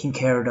being taken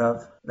care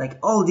of. Like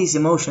all these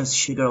emotions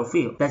should girl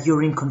feel, that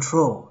you're in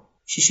control.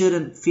 She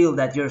shouldn't feel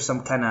that you're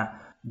some kind of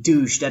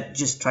douche that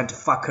just trying to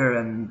fuck her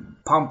and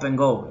pump and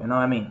go, you know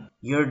what I mean?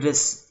 You're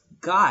this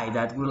guy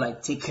that will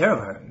like take care of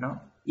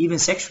her, even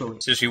sexually.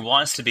 So she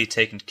wants to be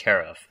taken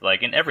care of,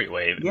 like in every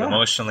way,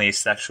 emotionally,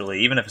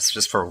 sexually, even if it's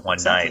just for one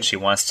night. She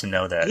wants to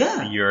know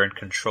that you're in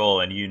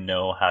control and you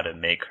know how to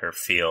make her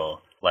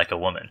feel like a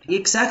woman.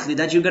 Exactly,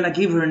 that you're gonna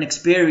give her an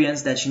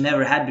experience that she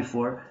never had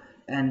before,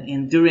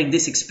 and during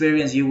this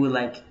experience you will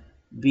like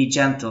be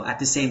gentle at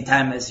the same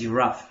time as you're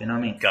rough, you know what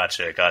I mean?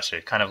 Gotcha.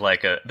 Kind of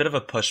like a bit of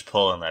a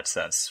push-pull in that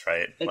sense,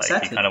 right? Exactly.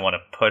 Like you kind of want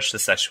to push the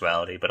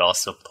sexuality, but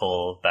also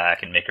pull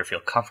back and make her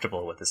feel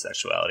comfortable with the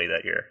sexuality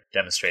that you're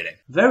demonstrating.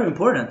 Very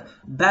important.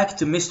 Back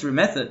to Mystery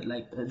Method,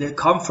 like the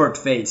comfort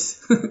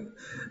phase.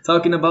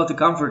 Talking about the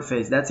comfort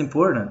phase, that's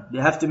important.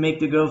 You have to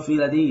make the girl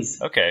feel at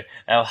ease. Okay.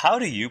 Now, how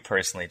do you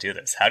personally do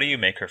this? How do you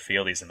make her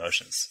feel these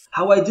emotions?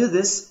 How I do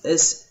this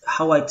is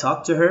how I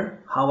talk to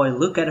her, how I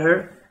look at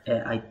her.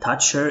 I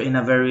touch her in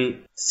a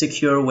very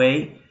secure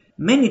way.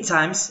 Many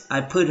times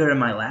I put her in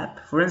my lap,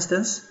 for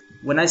instance.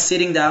 When I'm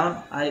sitting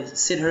down, I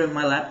sit her in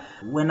my lap.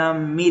 When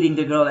I'm meeting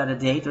the girl at a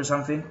date or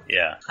something,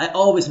 I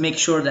always make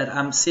sure that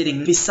I'm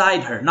sitting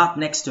beside her, not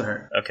next to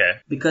her. Okay.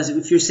 Because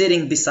if you're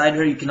sitting beside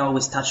her, you can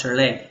always touch her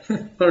leg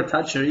or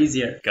touch her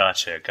easier.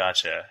 Gotcha.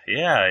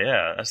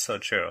 Yeah, that's so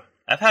true.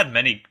 I've had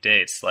many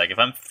dates. Like if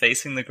I'm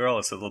facing the girl,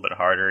 it's a little bit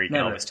harder. You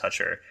can always touch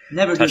her,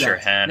 touch her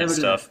hand and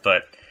stuff,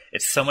 but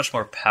it's so much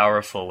more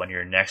powerful when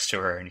you're next to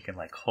her and you can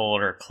like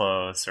hold her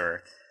close,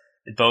 or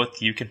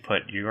both you can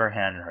put your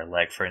hand on her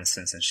leg, for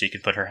instance, and she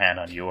can put her hand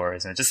on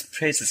yours, and it just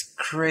creates this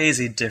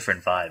crazy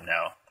different vibe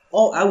now.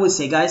 Oh, I would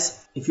say,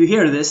 guys, if you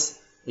hear this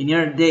in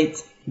your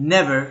date,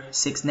 never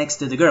sit next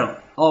to the girl.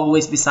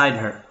 Always beside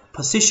her.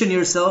 Position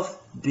yourself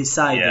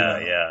beside the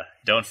girl. Yeah.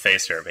 Don't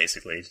face her,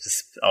 basically.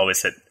 Just always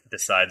sit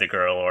beside the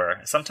girl, or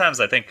sometimes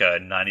I think a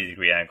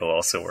 90-degree angle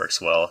also works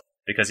well.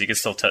 Because you can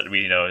still touch,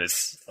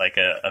 it's like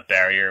a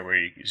barrier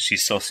where she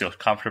still feels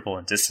comfortable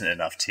and distant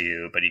enough to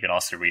you, but you can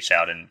also reach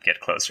out and get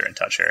closer and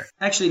touch her.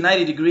 Actually,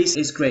 90 degrees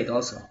is great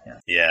also.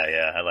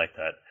 Yeah, I like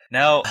that.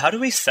 Now, how do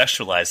we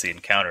sexualize the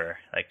encounter?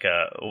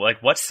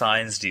 Like what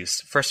signs do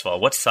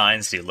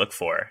you look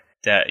for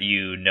that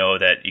you know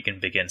that you can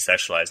begin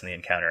sexualizing the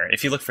encounter,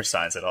 if you look for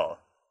signs at all?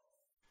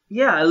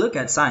 Yeah, I look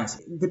at signs.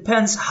 It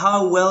depends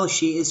how well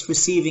she is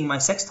receiving my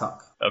sex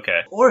talk.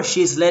 Okay. Or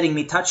she's letting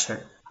me touch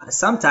her.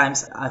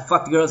 Sometimes I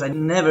fucked girls I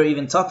never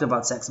even talked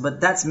about sex,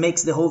 but that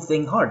makes the whole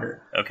thing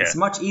harder. Okay. It's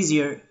much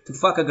easier to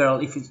fuck a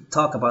girl if you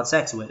talk about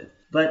sex with it.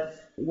 But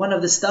one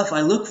of the stuff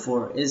I look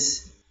for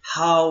is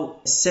how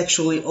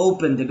sexually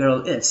open the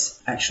girl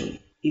is, actually.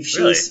 If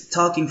she's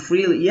talking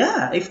freely,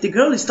 if the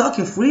girl is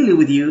talking freely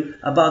with you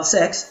about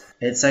sex,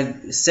 it's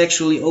a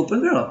sexually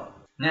open girl.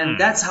 And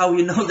that's how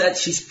you know that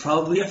she's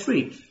probably a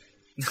freak.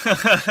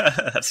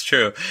 That's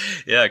true.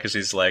 Yeah, because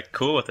she's like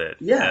cool with it.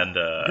 Yeah, and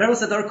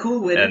girls that are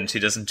cool with it. And she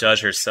doesn't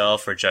judge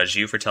herself or judge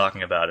you for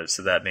talking about it,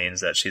 so that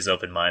means that she's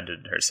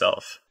open-minded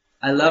herself.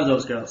 I love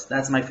those girls.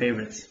 That's my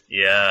favorite.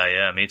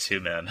 Yeah, me too,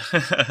 man.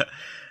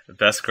 The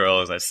best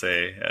girls, I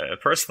say,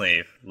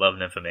 personally, love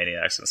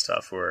nymphomaniacs and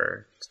stuff,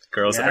 were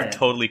girls that are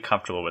totally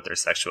comfortable with their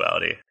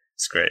sexuality.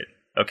 It's great.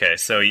 Okay,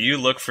 so you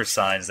look for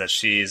signs that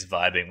she's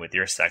vibing with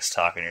your sex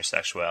talk and your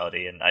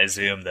sexuality, and I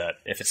assume that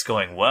if it's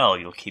going well,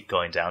 you'll keep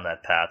going down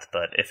that path,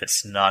 but if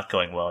it's not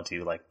going well, do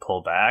you, like,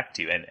 pull back?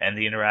 Do you end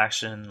the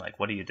interaction? Like,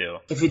 what do you do?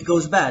 If it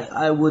goes bad,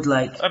 I would,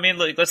 like... I mean,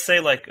 like, let's say,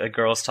 like, a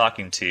girl's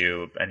talking to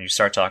you, and you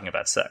start talking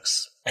about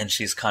sex, and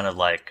she's kind of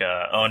like,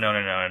 oh, no,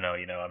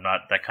 I'm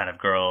not that kind of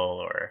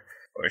girl, or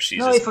she's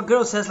No, if a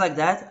girl says like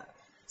that,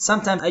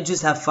 Sometimes I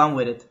just have fun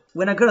with it.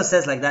 When a girl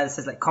says like that, it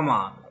says like, come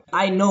on.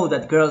 I know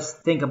that girls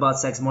think about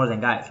sex more than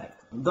guys. Like,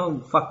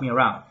 don't fuck me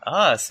around.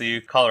 Ah, so you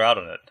call her out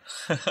on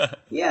it.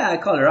 Yeah, I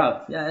call her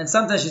out. Yeah, and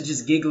sometimes she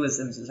just giggles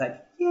and she's like,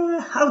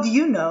 yeah, how do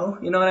you know?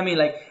 You know what I mean?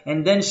 Like,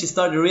 and then she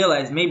started to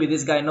realize maybe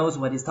this guy knows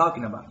what he's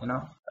talking about, you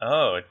know?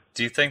 Oh,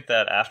 do you think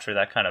that after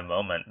that kind of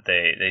moment,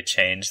 they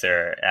change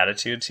their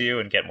attitude to you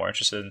and get more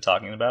interested in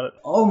talking about it?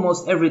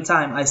 Almost every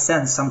time I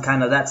sense some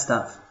kind of that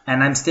stuff,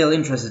 and I'm still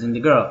interested in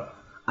the girl,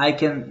 I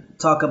can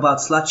talk about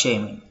slut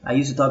shaming. I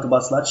used to talk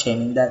about slut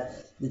shaming,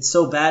 that it's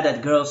so bad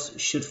that girls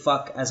should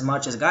fuck as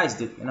much as guys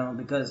do, you know,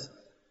 because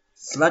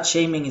slut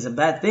shaming is a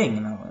bad thing,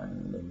 you know.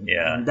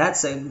 And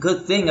that's a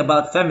good thing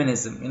about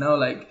feminism, you know,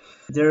 like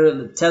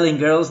they're telling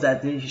girls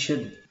that they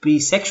should be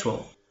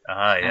sexual.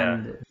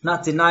 And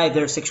not deny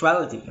their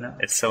sexuality, you know.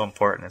 It's so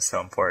important. It's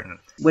so important.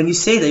 When you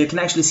say that, you can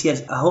actually see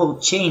a whole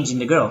change in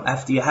the girl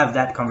after you have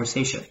that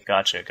conversation.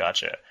 Gotcha.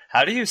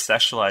 How do you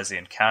sexualize the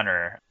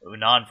encounter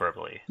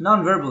non-verbally?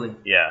 Non-verbally?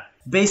 Yeah.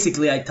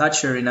 Basically, I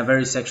touch her in a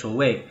very sexual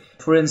way.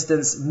 For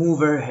instance, move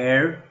her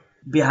hair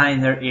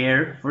behind her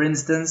ear, for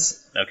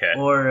instance. Okay.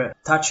 Or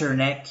touch her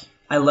neck.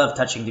 I love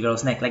touching the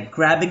girl's neck, like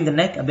grabbing the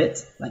neck a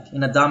bit, like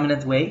in a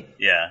dominant way.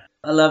 Yeah.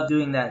 I love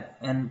doing that.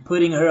 And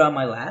putting her on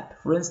my lap,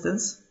 for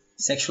instance.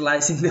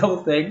 Sexualizing the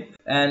whole thing.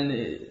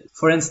 And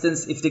for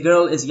instance, if the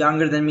girl is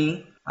younger than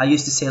me, I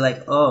used to say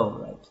like, oh,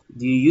 like,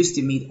 do you used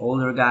to meet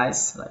older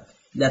guys? Like,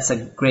 that's a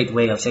great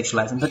way of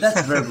sexualizing, but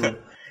that's verbally.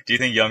 Do you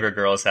think younger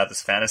girls have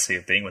this fantasy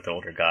of being with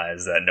older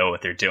guys that know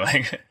what they're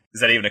doing?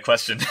 Is that even a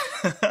question?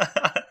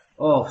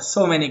 Oh,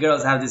 so many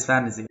girls have this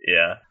fantasy.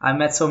 Yeah. I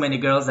met so many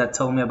girls that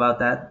told me about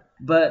that.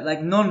 But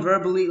like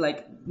non-verbally,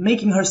 like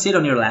making her sit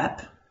on your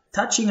lap,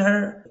 touching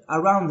her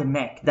around the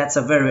neck, that's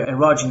a very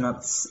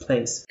erogenous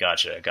place.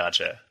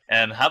 Gotcha.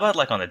 And how about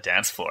like on the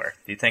dance floor?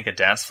 Do you think a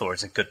dance floor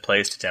is a good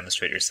place to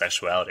demonstrate your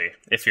sexuality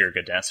if you're a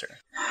good dancer?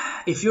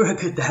 If you're a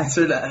good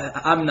dancer,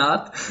 I'm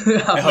not.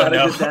 I'm not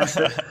a good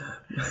dancer.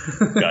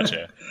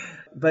 Gotcha.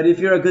 But if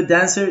you're a good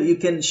dancer, you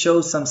can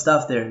show some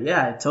stuff there.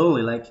 Yeah,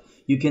 totally. Like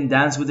you can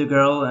dance with the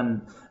girl,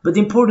 but the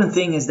important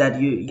thing is that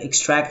you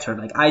extract her,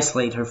 like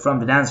isolate her from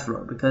the dance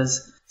floor,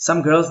 because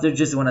some girls, they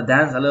just want to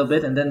dance a little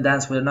bit and then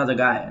dance with another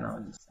guy, you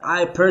know.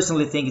 I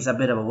personally think it's a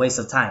bit of a waste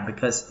of time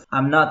because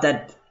I'm not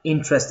that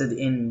interested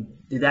in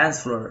the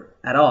dance floor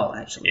at all,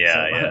 actually.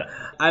 Yeah.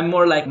 I'm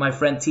more like my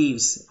friend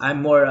Teves.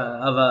 I'm more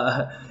of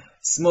a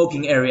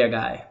smoking area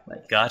guy.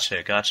 Like,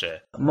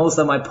 Gotcha. Most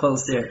of my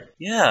posts there.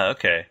 Yeah,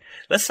 okay.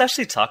 Let's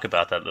actually talk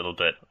about that a little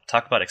bit.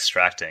 Talk about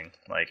extracting.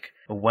 Like,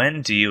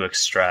 when do you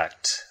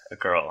extract a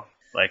girl?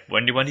 Like,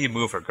 when do you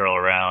move a girl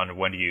around?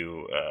 When do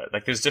you,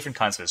 like, there's different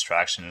kinds of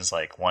extractions.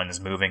 Like, one is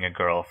moving a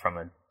girl from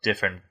a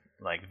different,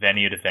 like,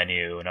 venue to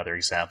venue. Another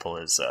example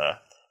is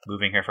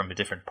moving her from a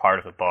different part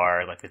of the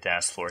bar, like the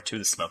dance floor, to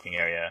the smoking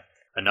area.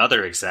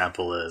 Another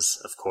example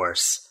is, of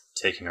course,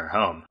 taking her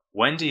home.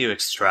 When do you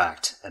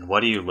extract, and what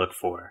do you look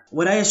for?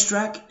 What I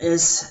extract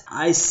is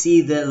I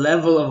see the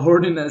level of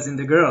horniness in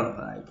the girl.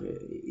 Like,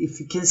 if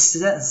you can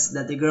sense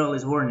that the girl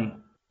is horny,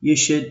 you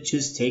should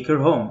just take her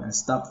home and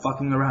stop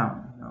fucking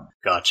around. You know?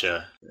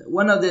 Gotcha.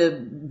 One of the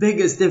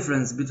biggest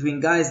difference between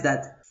guys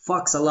that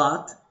fucks a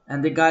lot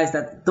and the guys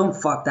that don't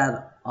fuck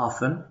that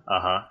often.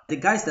 The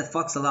guys that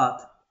fucks a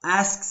lot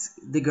asks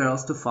the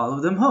girls to follow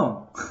them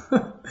home.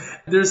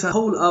 There's a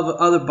whole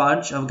other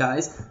bunch of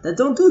guys that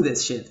don't do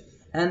this shit.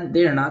 And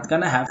they're not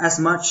gonna have as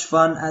much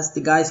fun as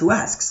the guys who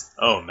asks.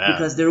 Oh, man.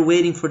 Because they're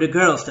waiting for the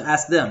girls to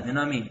ask them, you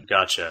know what I mean?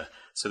 Gotcha.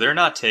 So they're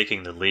not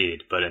taking the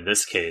lead, but in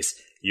this case,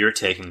 you're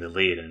taking the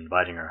lead and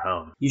inviting her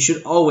home. You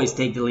should always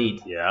take the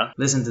lead. Yeah?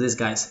 Listen to this,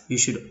 guys. You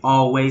should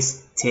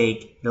always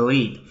take the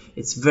lead.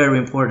 It's very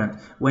important.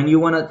 When you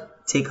wanna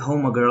take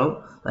home a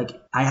girl, like,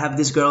 I have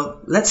this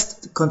girl.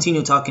 Let's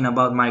continue talking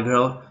about my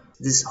girl.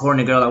 This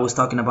horny girl I was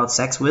talking about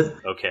sex with.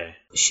 Okay.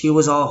 She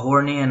was all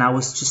horny and I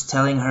was just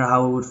telling her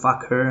how I would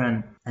fuck her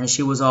and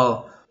she was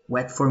all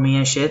wet for me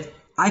and shit.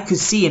 I could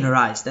see in her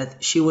eyes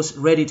that she was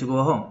ready to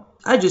go home.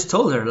 I just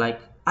told her, like,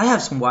 I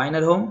have some wine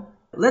at home.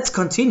 Let's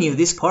continue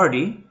this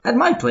party at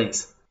my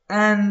place.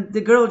 And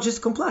the girl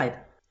just complied.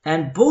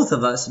 And both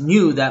of us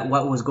knew that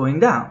what was going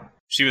down.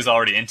 She was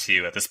already into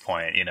you at this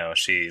point, you know,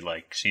 she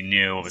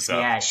knew what was up.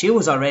 Yeah, she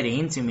was already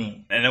into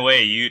me. In a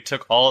way, you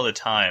took all the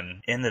time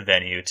in the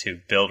venue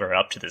to build her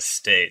up to this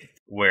state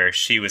where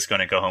she was going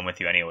to go home with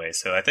you anyway.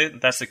 So I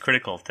think that's a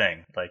critical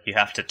thing. Like, you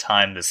have to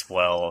time this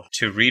well,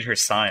 to read her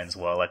signs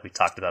well, like we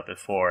talked about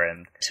before,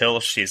 and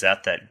till she's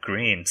at that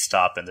green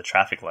stop in the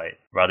traffic light,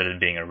 rather than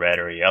being a red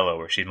or a yellow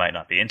where she might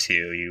not be into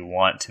you, you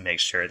want to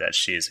make sure that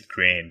she is a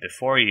green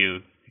before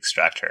you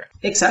extract her.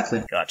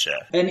 Exactly.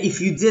 Gotcha. And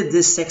if you did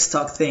this sex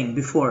talk thing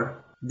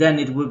before, then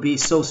it would be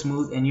so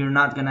smooth and you're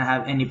not gonna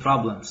have any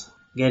problems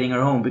getting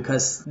her home,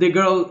 because the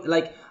girl,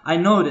 like, I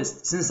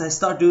noticed since I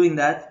start doing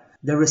that,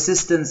 the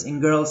resistance in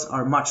girls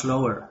are much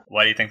lower.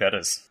 Why do you think that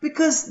is?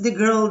 Because the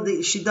girl,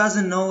 she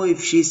doesn't know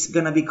if she's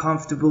gonna be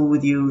comfortable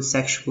with you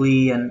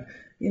sexually, and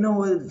you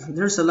know,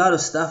 there's a lot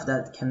of stuff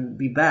that can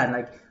be bad.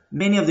 Like,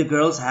 many of the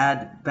girls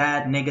had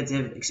bad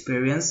negative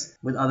experience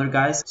with other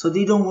guys, so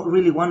they don't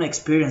really want to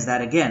experience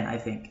that again. I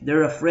think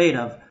they're afraid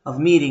of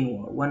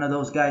meeting one of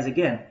those guys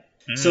again.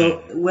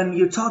 So when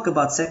you talk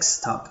about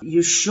sex talk,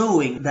 you're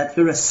showing that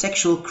you're a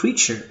sexual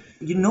creature.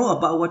 You know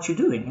about what you're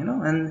doing,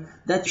 and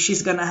that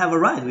she's gonna have a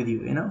ride with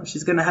you,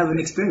 she's gonna have an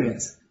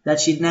experience that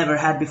she'd never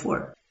had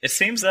before. It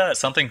seems that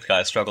something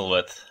guys struggle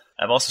with.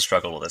 I've also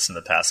struggled with this in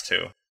the past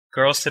too.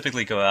 Girls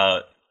typically go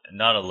out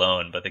not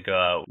alone, but they go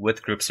out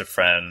with groups of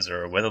friends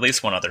or with at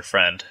least one other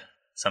friend.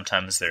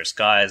 Sometimes there's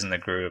guys in the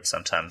group,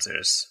 sometimes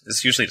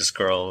it's usually just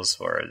girls,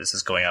 or this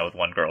is going out with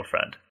one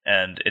girlfriend.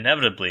 And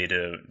inevitably,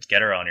 to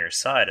get her on your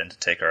side and to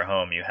take her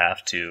home, you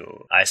have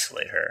to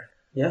isolate her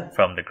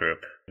from the group.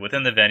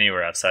 Within the venue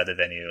or outside the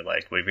venue,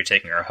 like if you're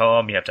taking her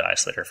home, you have to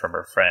isolate her from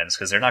her friends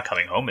because they're not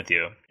coming home with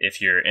you. If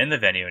you're in the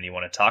venue and you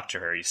want to talk to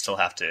her, you still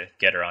have to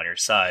get her on your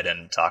side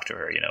and talk to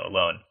her,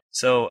 alone.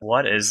 So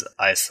what is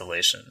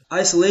isolation?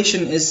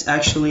 Isolation is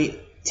actually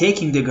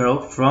taking the girl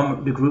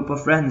from the group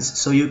of friends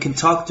so you can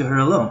talk to her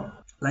alone.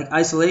 Like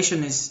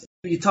isolation is,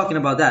 you're talking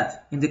about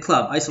that in the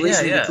club.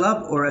 Isolation in the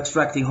club or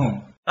extracting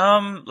home?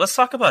 Let's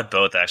talk about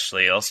both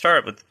actually. I'll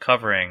start with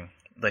covering,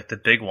 like the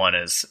big one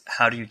is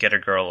how do you get a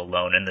girl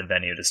alone in the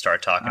venue to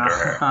start talking to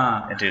her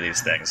and do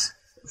these things?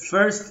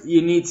 First,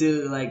 you need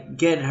to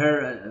get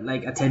her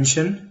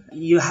attention.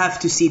 You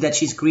have to see that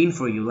she's green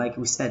for you, like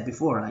we said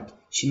before.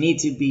 She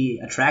needs to be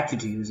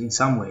attracted to you in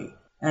some way.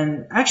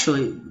 And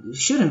actually, it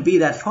shouldn't be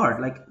that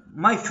hard.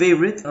 My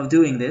favorite of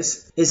doing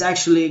this is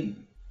actually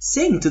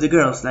saying to the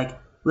girls,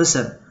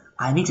 listen,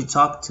 I need to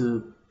talk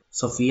to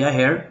Sophia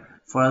here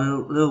for a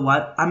little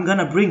while. I'm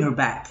gonna bring her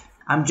back.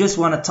 I just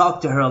want to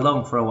talk to her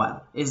alone for a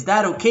while. Is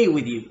that okay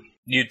with you?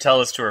 You tell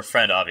this to her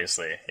friend,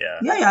 obviously.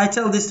 Yeah, I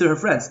tell this to her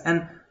friends.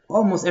 And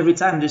almost every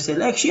time they say,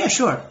 yeah,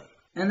 sure.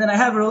 And then I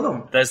have her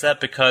alone. Is that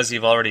because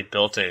you've already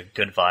built a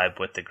good vibe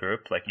with the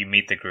group? You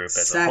meet the group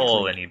as a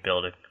whole and you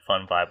build a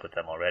fun vibe with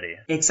them already.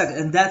 Exactly.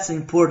 And that's an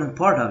important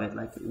part of it.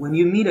 When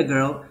you meet a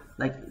girl,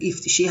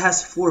 if she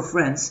has 4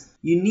 friends,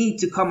 you need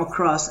to come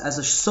across as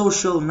a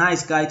social,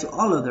 nice guy to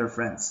all of their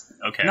friends.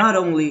 Okay. Not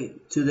only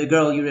to the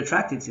girl you're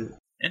attracted to.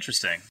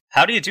 Interesting.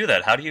 How do you do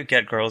that? How do you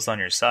get girls on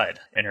your side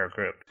in her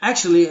group?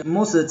 Actually,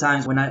 most of the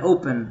times when I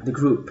open the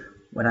group,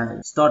 when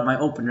I start my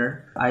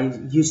opener, I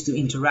used to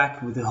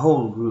interact with the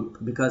whole group.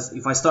 Because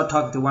if I start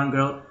talking to one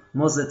girl,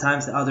 most of the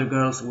times the other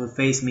girls will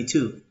face me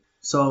too.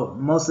 So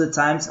most of the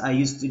times I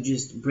used to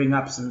just bring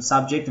up some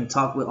subject and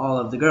talk with all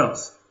of the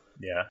girls.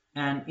 Yeah.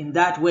 And in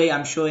that way,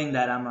 I'm showing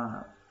that I'm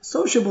a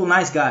sociable,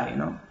 nice guy,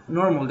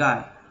 normal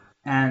guy.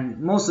 And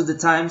most of the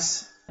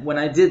times when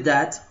I did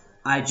that,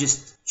 I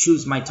just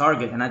choose my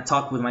target and I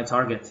talk with my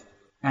target.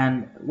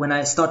 And when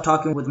I start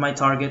talking with my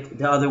target,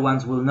 the other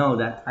ones will know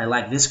that I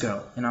like this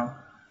girl,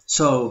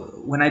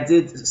 So when I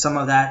did some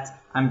of that,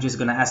 I'm just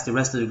going to ask the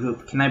rest of the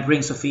group, can I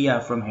bring Sophia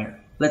from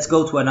here? Let's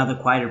go to another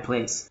quieter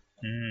place.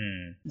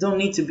 Don't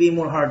need to be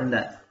more hard than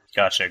that.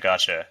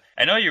 Gotcha.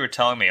 I know you were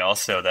telling me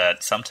also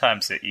that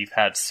sometimes that you've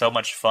had so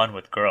much fun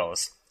with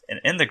girls,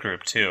 and in the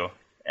group too,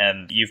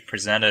 and you've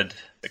presented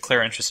a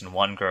clear interest in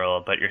one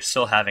girl, but you're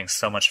still having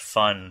so much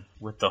fun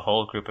with the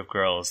whole group of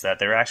girls that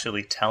they're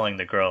actually telling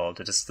the girl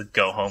to just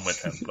go home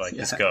with them,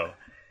 just go.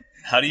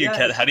 How do you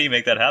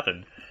make that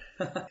happen?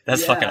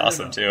 That's fucking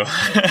awesome too.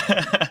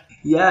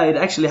 Yeah, it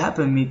actually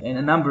happened to me in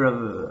a number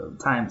of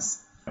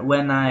times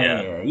when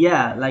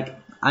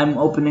I'm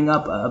opening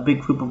up a big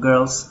group of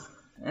girls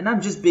and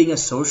I'm just being a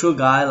social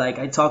guy.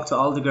 I talk to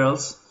all the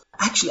girls.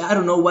 Actually, I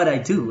don't know what I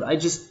do. I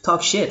just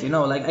talk shit,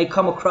 I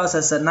come across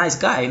as a nice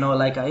guy,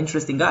 an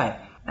interesting guy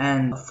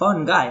and a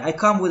fun guy. I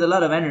come with a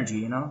lot of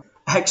energy,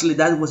 Actually,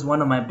 that was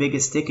one of my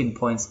biggest sticking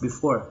points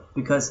before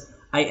because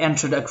I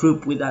entered a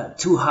group with a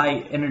too high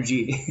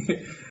energy.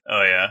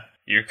 Oh, yeah.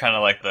 You're kind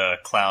of like the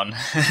clown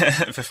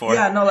before.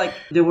 Yeah, no,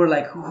 they were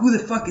like, who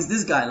the fuck is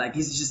this guy?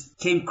 He's just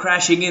came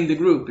crashing in the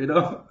group,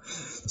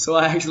 So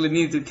I actually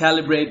need to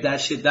calibrate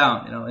that shit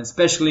down,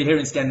 especially here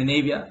in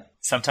Scandinavia.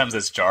 Sometimes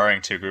it's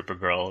jarring to a group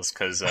of girls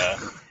because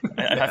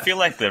I feel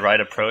like the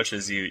right approach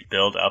is you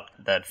build up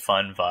that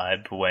fun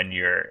vibe when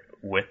you're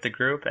with the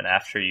group and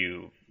after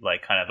you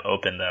kind of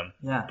open them.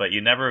 Yeah. But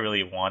you never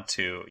really want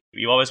to.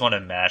 You always want to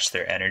match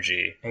their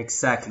energy.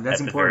 Exactly.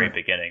 That's at important.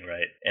 The very beginning,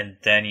 right? And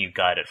then you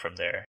guide it from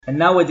there. And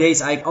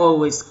nowadays I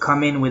always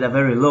come in with a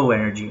very low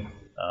energy.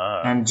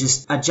 And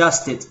just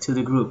adjust it to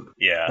the group.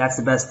 Yeah. That's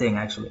the best thing,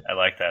 actually. I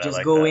like that.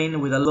 Just go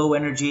in with a low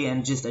energy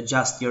and just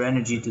adjust your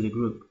energy to the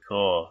group.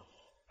 Cool.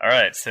 All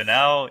right, so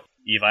now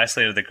you've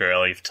isolated the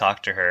girl, you've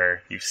talked to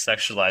her, you've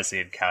sexualized the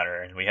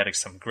encounter, and we had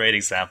some great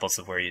examples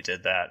of where you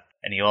did that.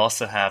 And you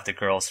also have the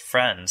girl's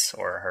friends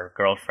or her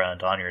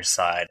girlfriend on your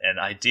side, and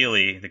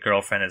ideally the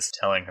girlfriend is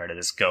telling her to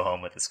just go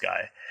home with this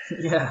guy.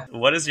 Yeah.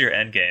 What is your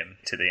end game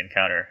to the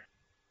encounter?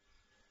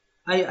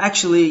 I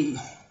actually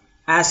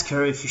ask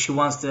her if she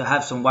wants to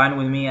have some wine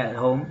with me at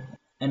home,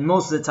 and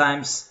most of the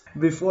times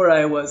before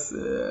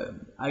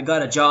I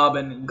got a job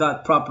and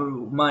got proper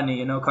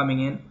money,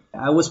 coming in,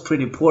 I was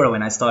pretty poor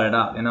when I started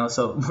out, you know,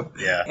 so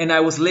Yeah. and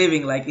I was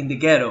living like in the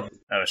ghetto.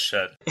 Oh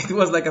shit. It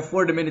was like a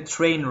 40-minute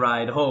train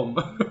ride home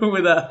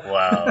with a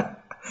Wow.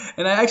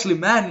 and I actually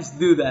managed to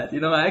do that, you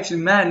know. I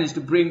actually managed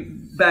to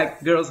bring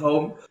back girls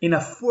home in a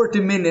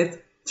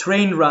 40-minute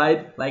train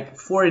ride, like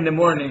 4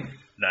 a.m,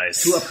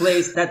 Nice. to a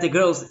place that the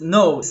girls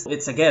know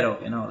it's a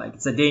ghetto, you know, like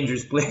it's a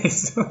dangerous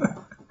place.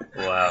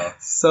 Wow.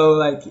 So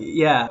like,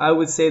 yeah, I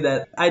would say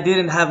that I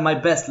didn't have my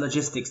best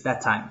logistics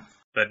that time.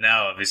 But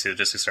now, obviously,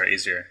 logistics are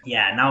easier.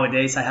 Yeah,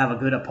 nowadays I have a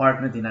good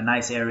apartment in a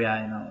nice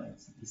area, you know,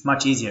 it's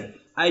much easier.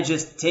 I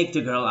just take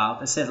the girl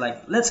out. I said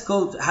like, let's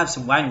go have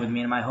some wine with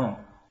me in my home.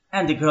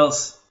 And the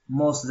girls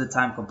most of the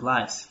time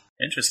complies.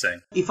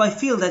 Interesting. If I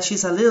feel that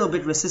she's a little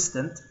bit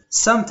resistant,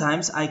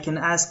 sometimes I can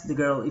ask the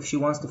girl if she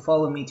wants to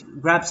follow me to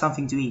grab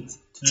something to eat,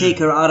 to take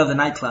her out of the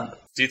nightclub.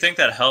 Do you think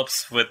that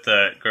helps with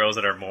the girls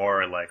that are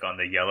more like on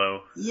the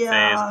yellow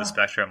phase of the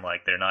spectrum?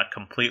 Like they're not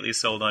completely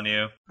sold on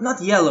you?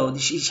 Not yellow,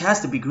 she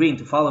has to be green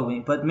to follow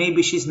me, but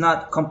maybe she's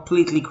not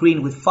completely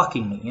green with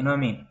fucking me, you know what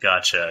I mean?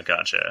 Gotcha.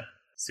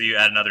 So you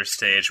add another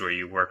stage where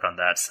you work on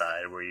that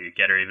side, where you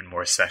get her even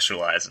more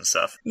sexualized and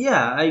stuff.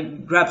 Yeah, I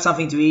grab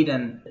something to eat,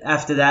 and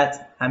after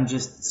that, I'm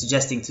just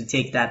suggesting to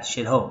take that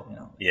shit home, you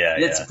know? Yeah,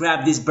 Let's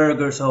grab these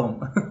burgers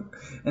home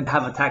and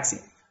have a taxi.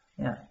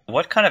 Yeah.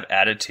 What kind of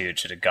attitude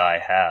should a guy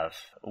have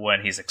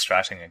when he's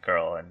extracting a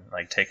girl and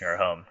like taking her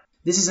home?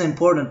 This is an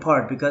important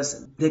part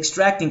because the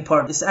extracting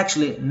part is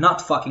actually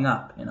not fucking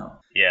up, you know?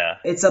 Yeah.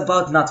 It's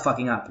about not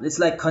fucking up. It's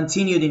like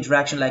continued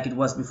interaction like it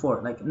was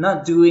before. Like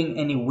not doing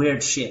any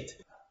weird shit.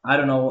 I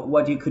don't know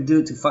what you could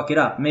do to fuck it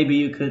up. Maybe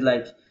you could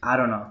like, I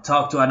don't know,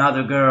 talk to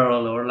another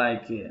girl or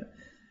like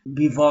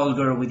be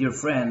vulgar with your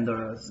friend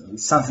or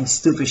something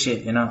stupid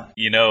shit, you know?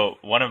 You know,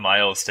 one of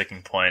my old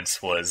sticking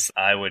points was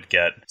I would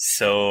get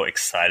so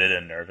excited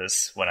and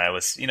nervous when I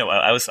was, you know,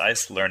 I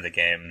used to learn the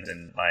game,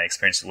 and my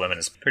experience with women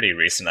is pretty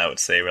recent, I would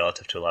say,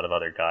 relative to a lot of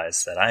other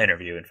guys that I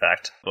interview, in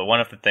fact. But one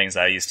of the things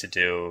I used to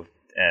do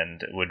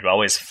and would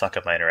always fuck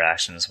up my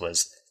interactions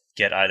was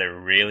get either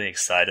really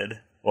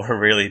excited or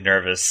really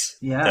nervous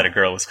that a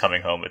girl was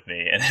coming home with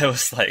me. And it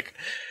was like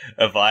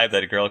a vibe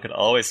that a girl could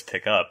always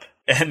pick up.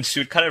 And she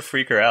would kind of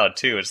freak her out,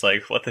 too. It's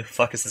like, what the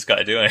fuck is this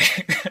guy doing?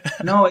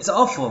 No, it's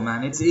awful,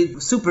 man. It's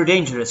super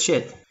dangerous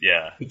shit.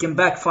 Yeah. It can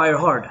backfire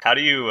hard. How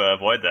do you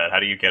avoid that? How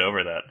do you get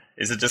over that?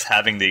 Is it just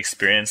having the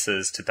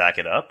experiences to back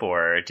it up?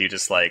 Or do you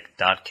just, like,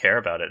 not care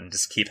about it and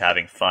just keep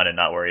having fun and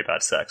not worry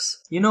about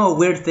sex? You know a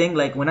weird thing?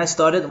 Like, when I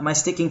started, my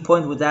sticking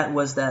point with that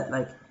was that,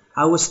 like,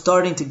 I was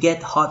starting to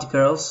get hot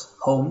girls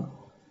home.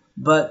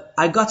 But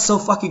I got so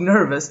fucking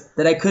nervous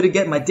that I couldn't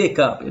get my dick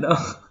up, you know?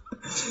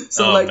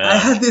 So man. I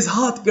had this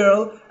hot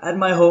girl at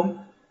my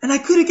home and I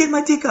couldn't get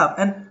my dick up.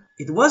 And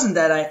it wasn't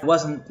that I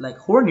wasn't like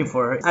horny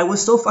for her. I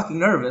was so fucking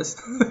nervous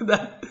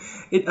that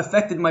it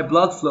affected my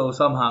blood flow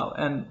somehow.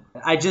 And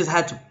I just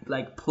had to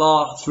like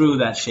plow through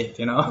that shit,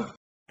 you know?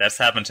 That's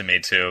happened to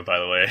me too, by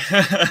the way.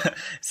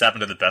 It's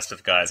happened to the best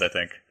of guys, I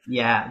think.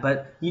 Yeah,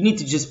 but you need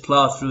to just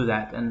plow through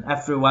that. And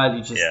after a while,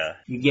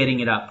 you're getting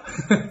it up.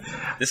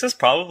 This is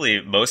probably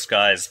most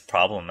guys'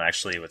 problem,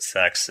 actually, with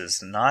sex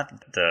is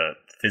not the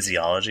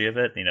physiology of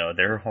it. You know,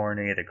 they're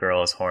horny, the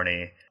girl is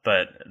horny.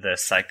 But the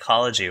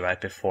psychology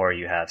right before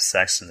you have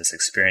sex in this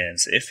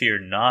experience, if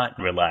you're not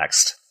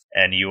relaxed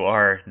and you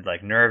are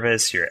like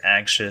nervous, you're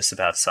anxious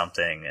about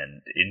something,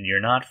 and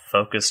you're not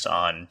focused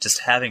on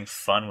just having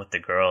fun with the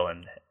girl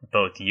and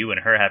both you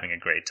and her having a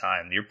great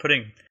time, you're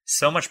putting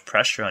so much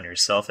pressure on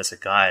yourself as a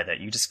guy that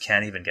you just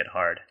can't even get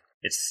hard.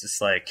 It's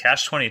just like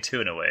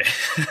catch-22 in a way.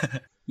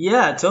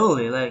 Yeah,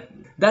 totally. Like,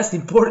 that's the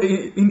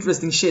important,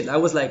 interesting shit. I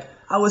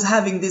was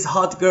having these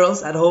hot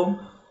girls at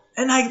home,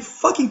 and I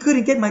fucking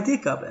couldn't get my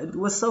dick up. It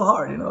was so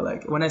hard, you know,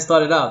 like, when I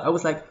started out. I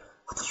was like,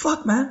 what the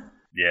fuck, man?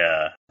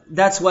 Yeah.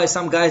 That's why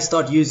some guys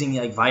start using,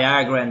 like,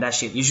 Viagra and that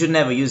shit. You should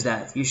never use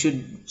that. You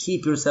should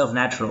keep yourself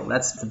natural.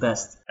 That's the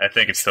best. I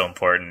think it's so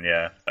important,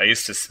 yeah. I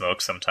used to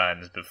smoke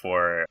sometimes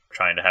before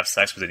trying to have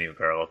sex with a new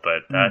girl,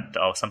 but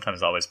that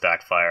sometimes always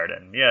backfired.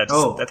 And yeah,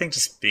 I think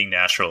just being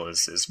natural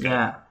is good.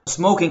 Yeah.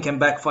 Smoking can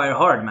backfire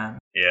hard, man.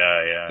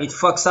 Yeah. It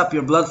fucks up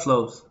your blood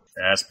flows.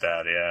 That's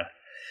bad, yeah.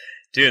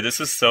 Dude, this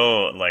is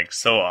so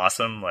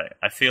awesome. Like,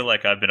 I feel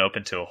like I've been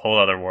open to a whole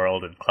other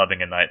world in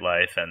clubbing and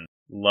nightlife, and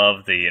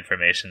love the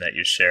information that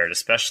you shared,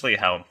 especially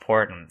how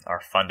important our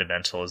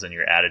fundamentals and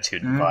your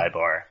attitude and vibe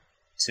are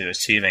to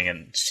achieving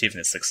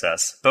this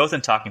success, both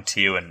in talking to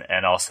you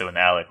and also in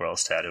Alec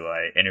Rolstad, who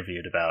I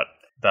interviewed about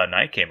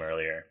Night Game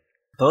earlier.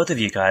 Both of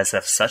you guys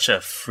have such a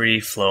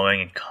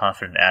free-flowing and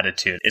confident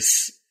attitude.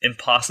 It's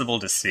impossible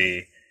to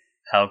see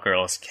how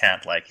girls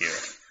can't like you.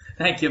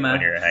 Thank you, man.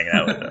 When you're hanging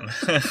out with them.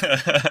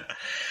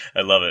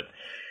 I love it.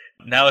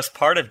 Now, as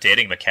part of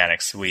Dating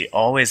Mechanics, we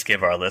always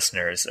give our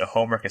listeners a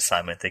homework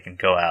assignment they can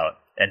go out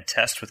and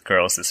test with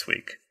girls this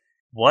week.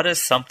 What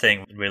is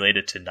something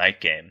related to Night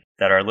Game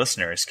that our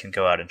listeners can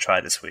go out and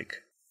try this week?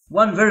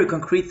 One very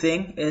concrete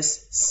thing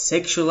is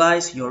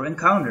sexualize your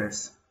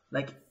encounters.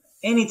 Like,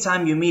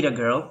 anytime you meet a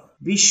girl,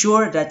 be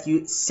sure that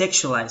you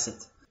sexualize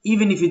it.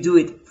 Even if you do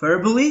it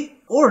verbally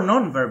or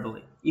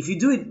non-verbally. if you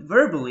do it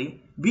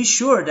verbally, be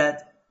sure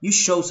that you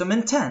show some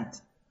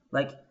intent.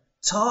 Like,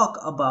 talk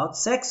about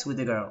sex with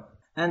the girl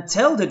and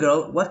tell the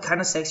girl what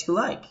kind of sex you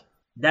like.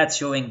 That's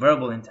showing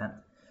verbal intent.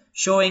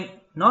 Showing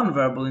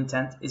non-verbal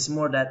intent is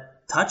more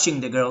that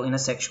touching the girl in a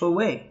sexual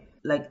way.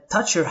 Like,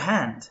 touch her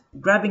hand.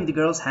 Grabbing the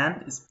girl's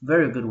hand is a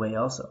very good way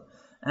also.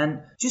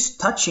 And just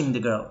touching the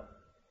girl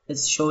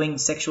is showing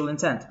sexual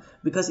intent.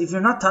 Because if you're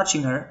not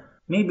touching her,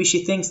 maybe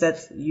she thinks that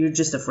you're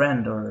just a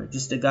friend or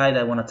just a guy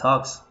that want to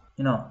talk.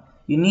 You know,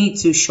 you need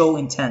to show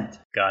intent.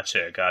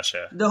 Gotcha.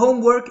 The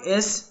homework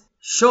is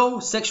show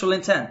sexual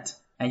intent.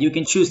 And you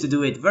can choose to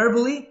do it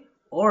verbally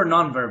or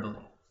non-verbally.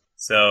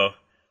 So,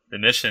 the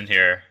mission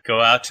here,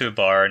 go out to a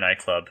bar or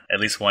nightclub at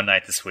least one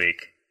night this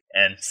week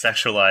and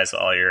sexualize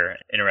all your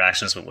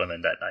interactions with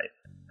women that night,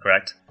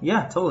 correct?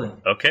 Yeah, totally.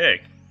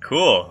 Okay,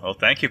 cool. Well,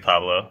 thank you,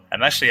 Pablo.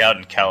 I'm actually out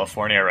in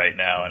California right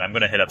now, and I'm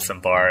going to hit up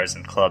some bars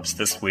and clubs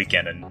this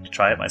weekend and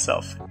try it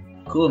myself.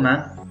 Cool,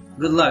 man.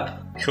 Good luck.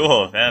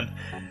 Cool, man.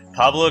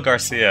 Pablo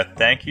Garcia,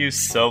 thank you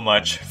so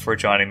much for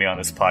joining me on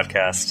this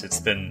podcast. It's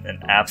been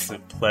an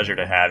absolute pleasure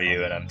to have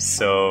you, and I'm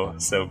so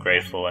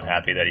grateful and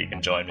happy that you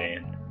can join me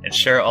and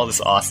share all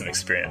this awesome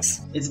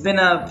experience. It's been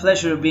a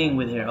pleasure being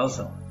with here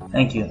also.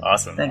 Thank you.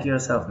 Awesome. Thank you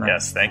yourself, man.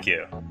 Yes, thank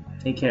you.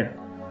 Take care.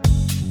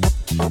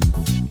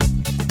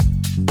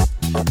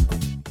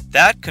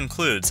 That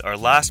concludes our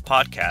last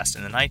podcast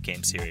in the Night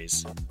Game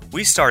series.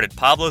 We started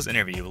Pablo's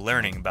interview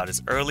learning about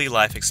his early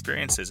life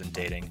experiences in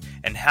dating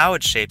and how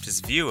it shaped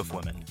his view of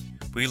women.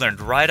 We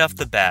learned right off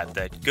the bat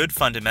that good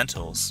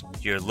fundamentals,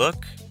 your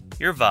look,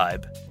 your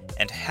vibe,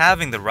 and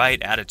having the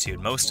right attitude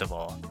most of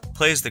all,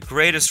 plays the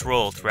greatest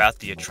role throughout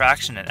the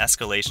attraction and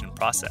escalation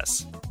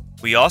process.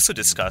 We also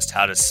discussed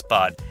how to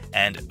spot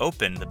and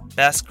open the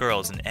best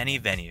girls in any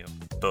venue,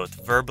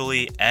 both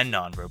verbally and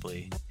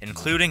non-verbally,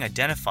 including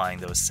identifying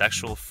those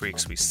sexual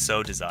freaks we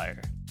so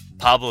desire.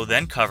 Pablo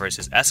then covers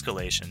his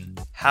escalation,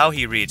 how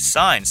he reads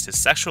signs to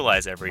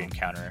sexualize every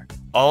encounter,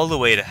 all the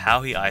way to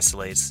how he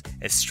isolates,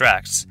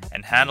 extracts,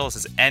 and handles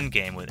his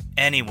endgame with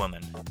any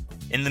woman.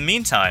 In the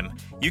meantime,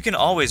 you can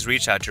always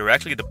reach out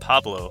directly to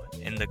Pablo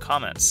in the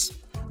comments.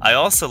 I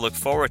also look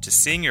forward to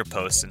seeing your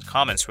posts and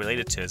comments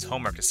related to his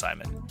homework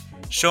assignment,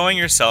 showing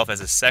yourself as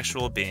a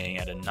sexual being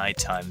at a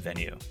nighttime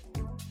venue.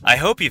 I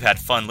hope you've had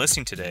fun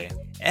listening today,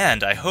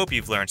 and I hope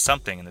you've learned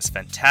something in this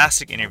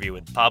fantastic interview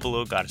with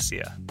Pablo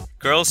Garcia,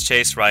 Girls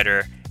Chase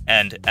writer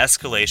and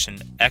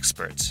escalation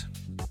expert.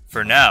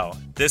 For now,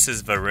 this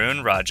is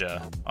Varun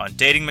Raja on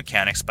Dating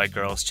Mechanics by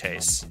Girls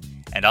Chase,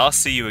 and I'll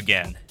see you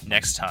again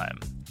next time.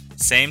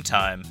 Same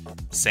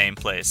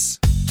place.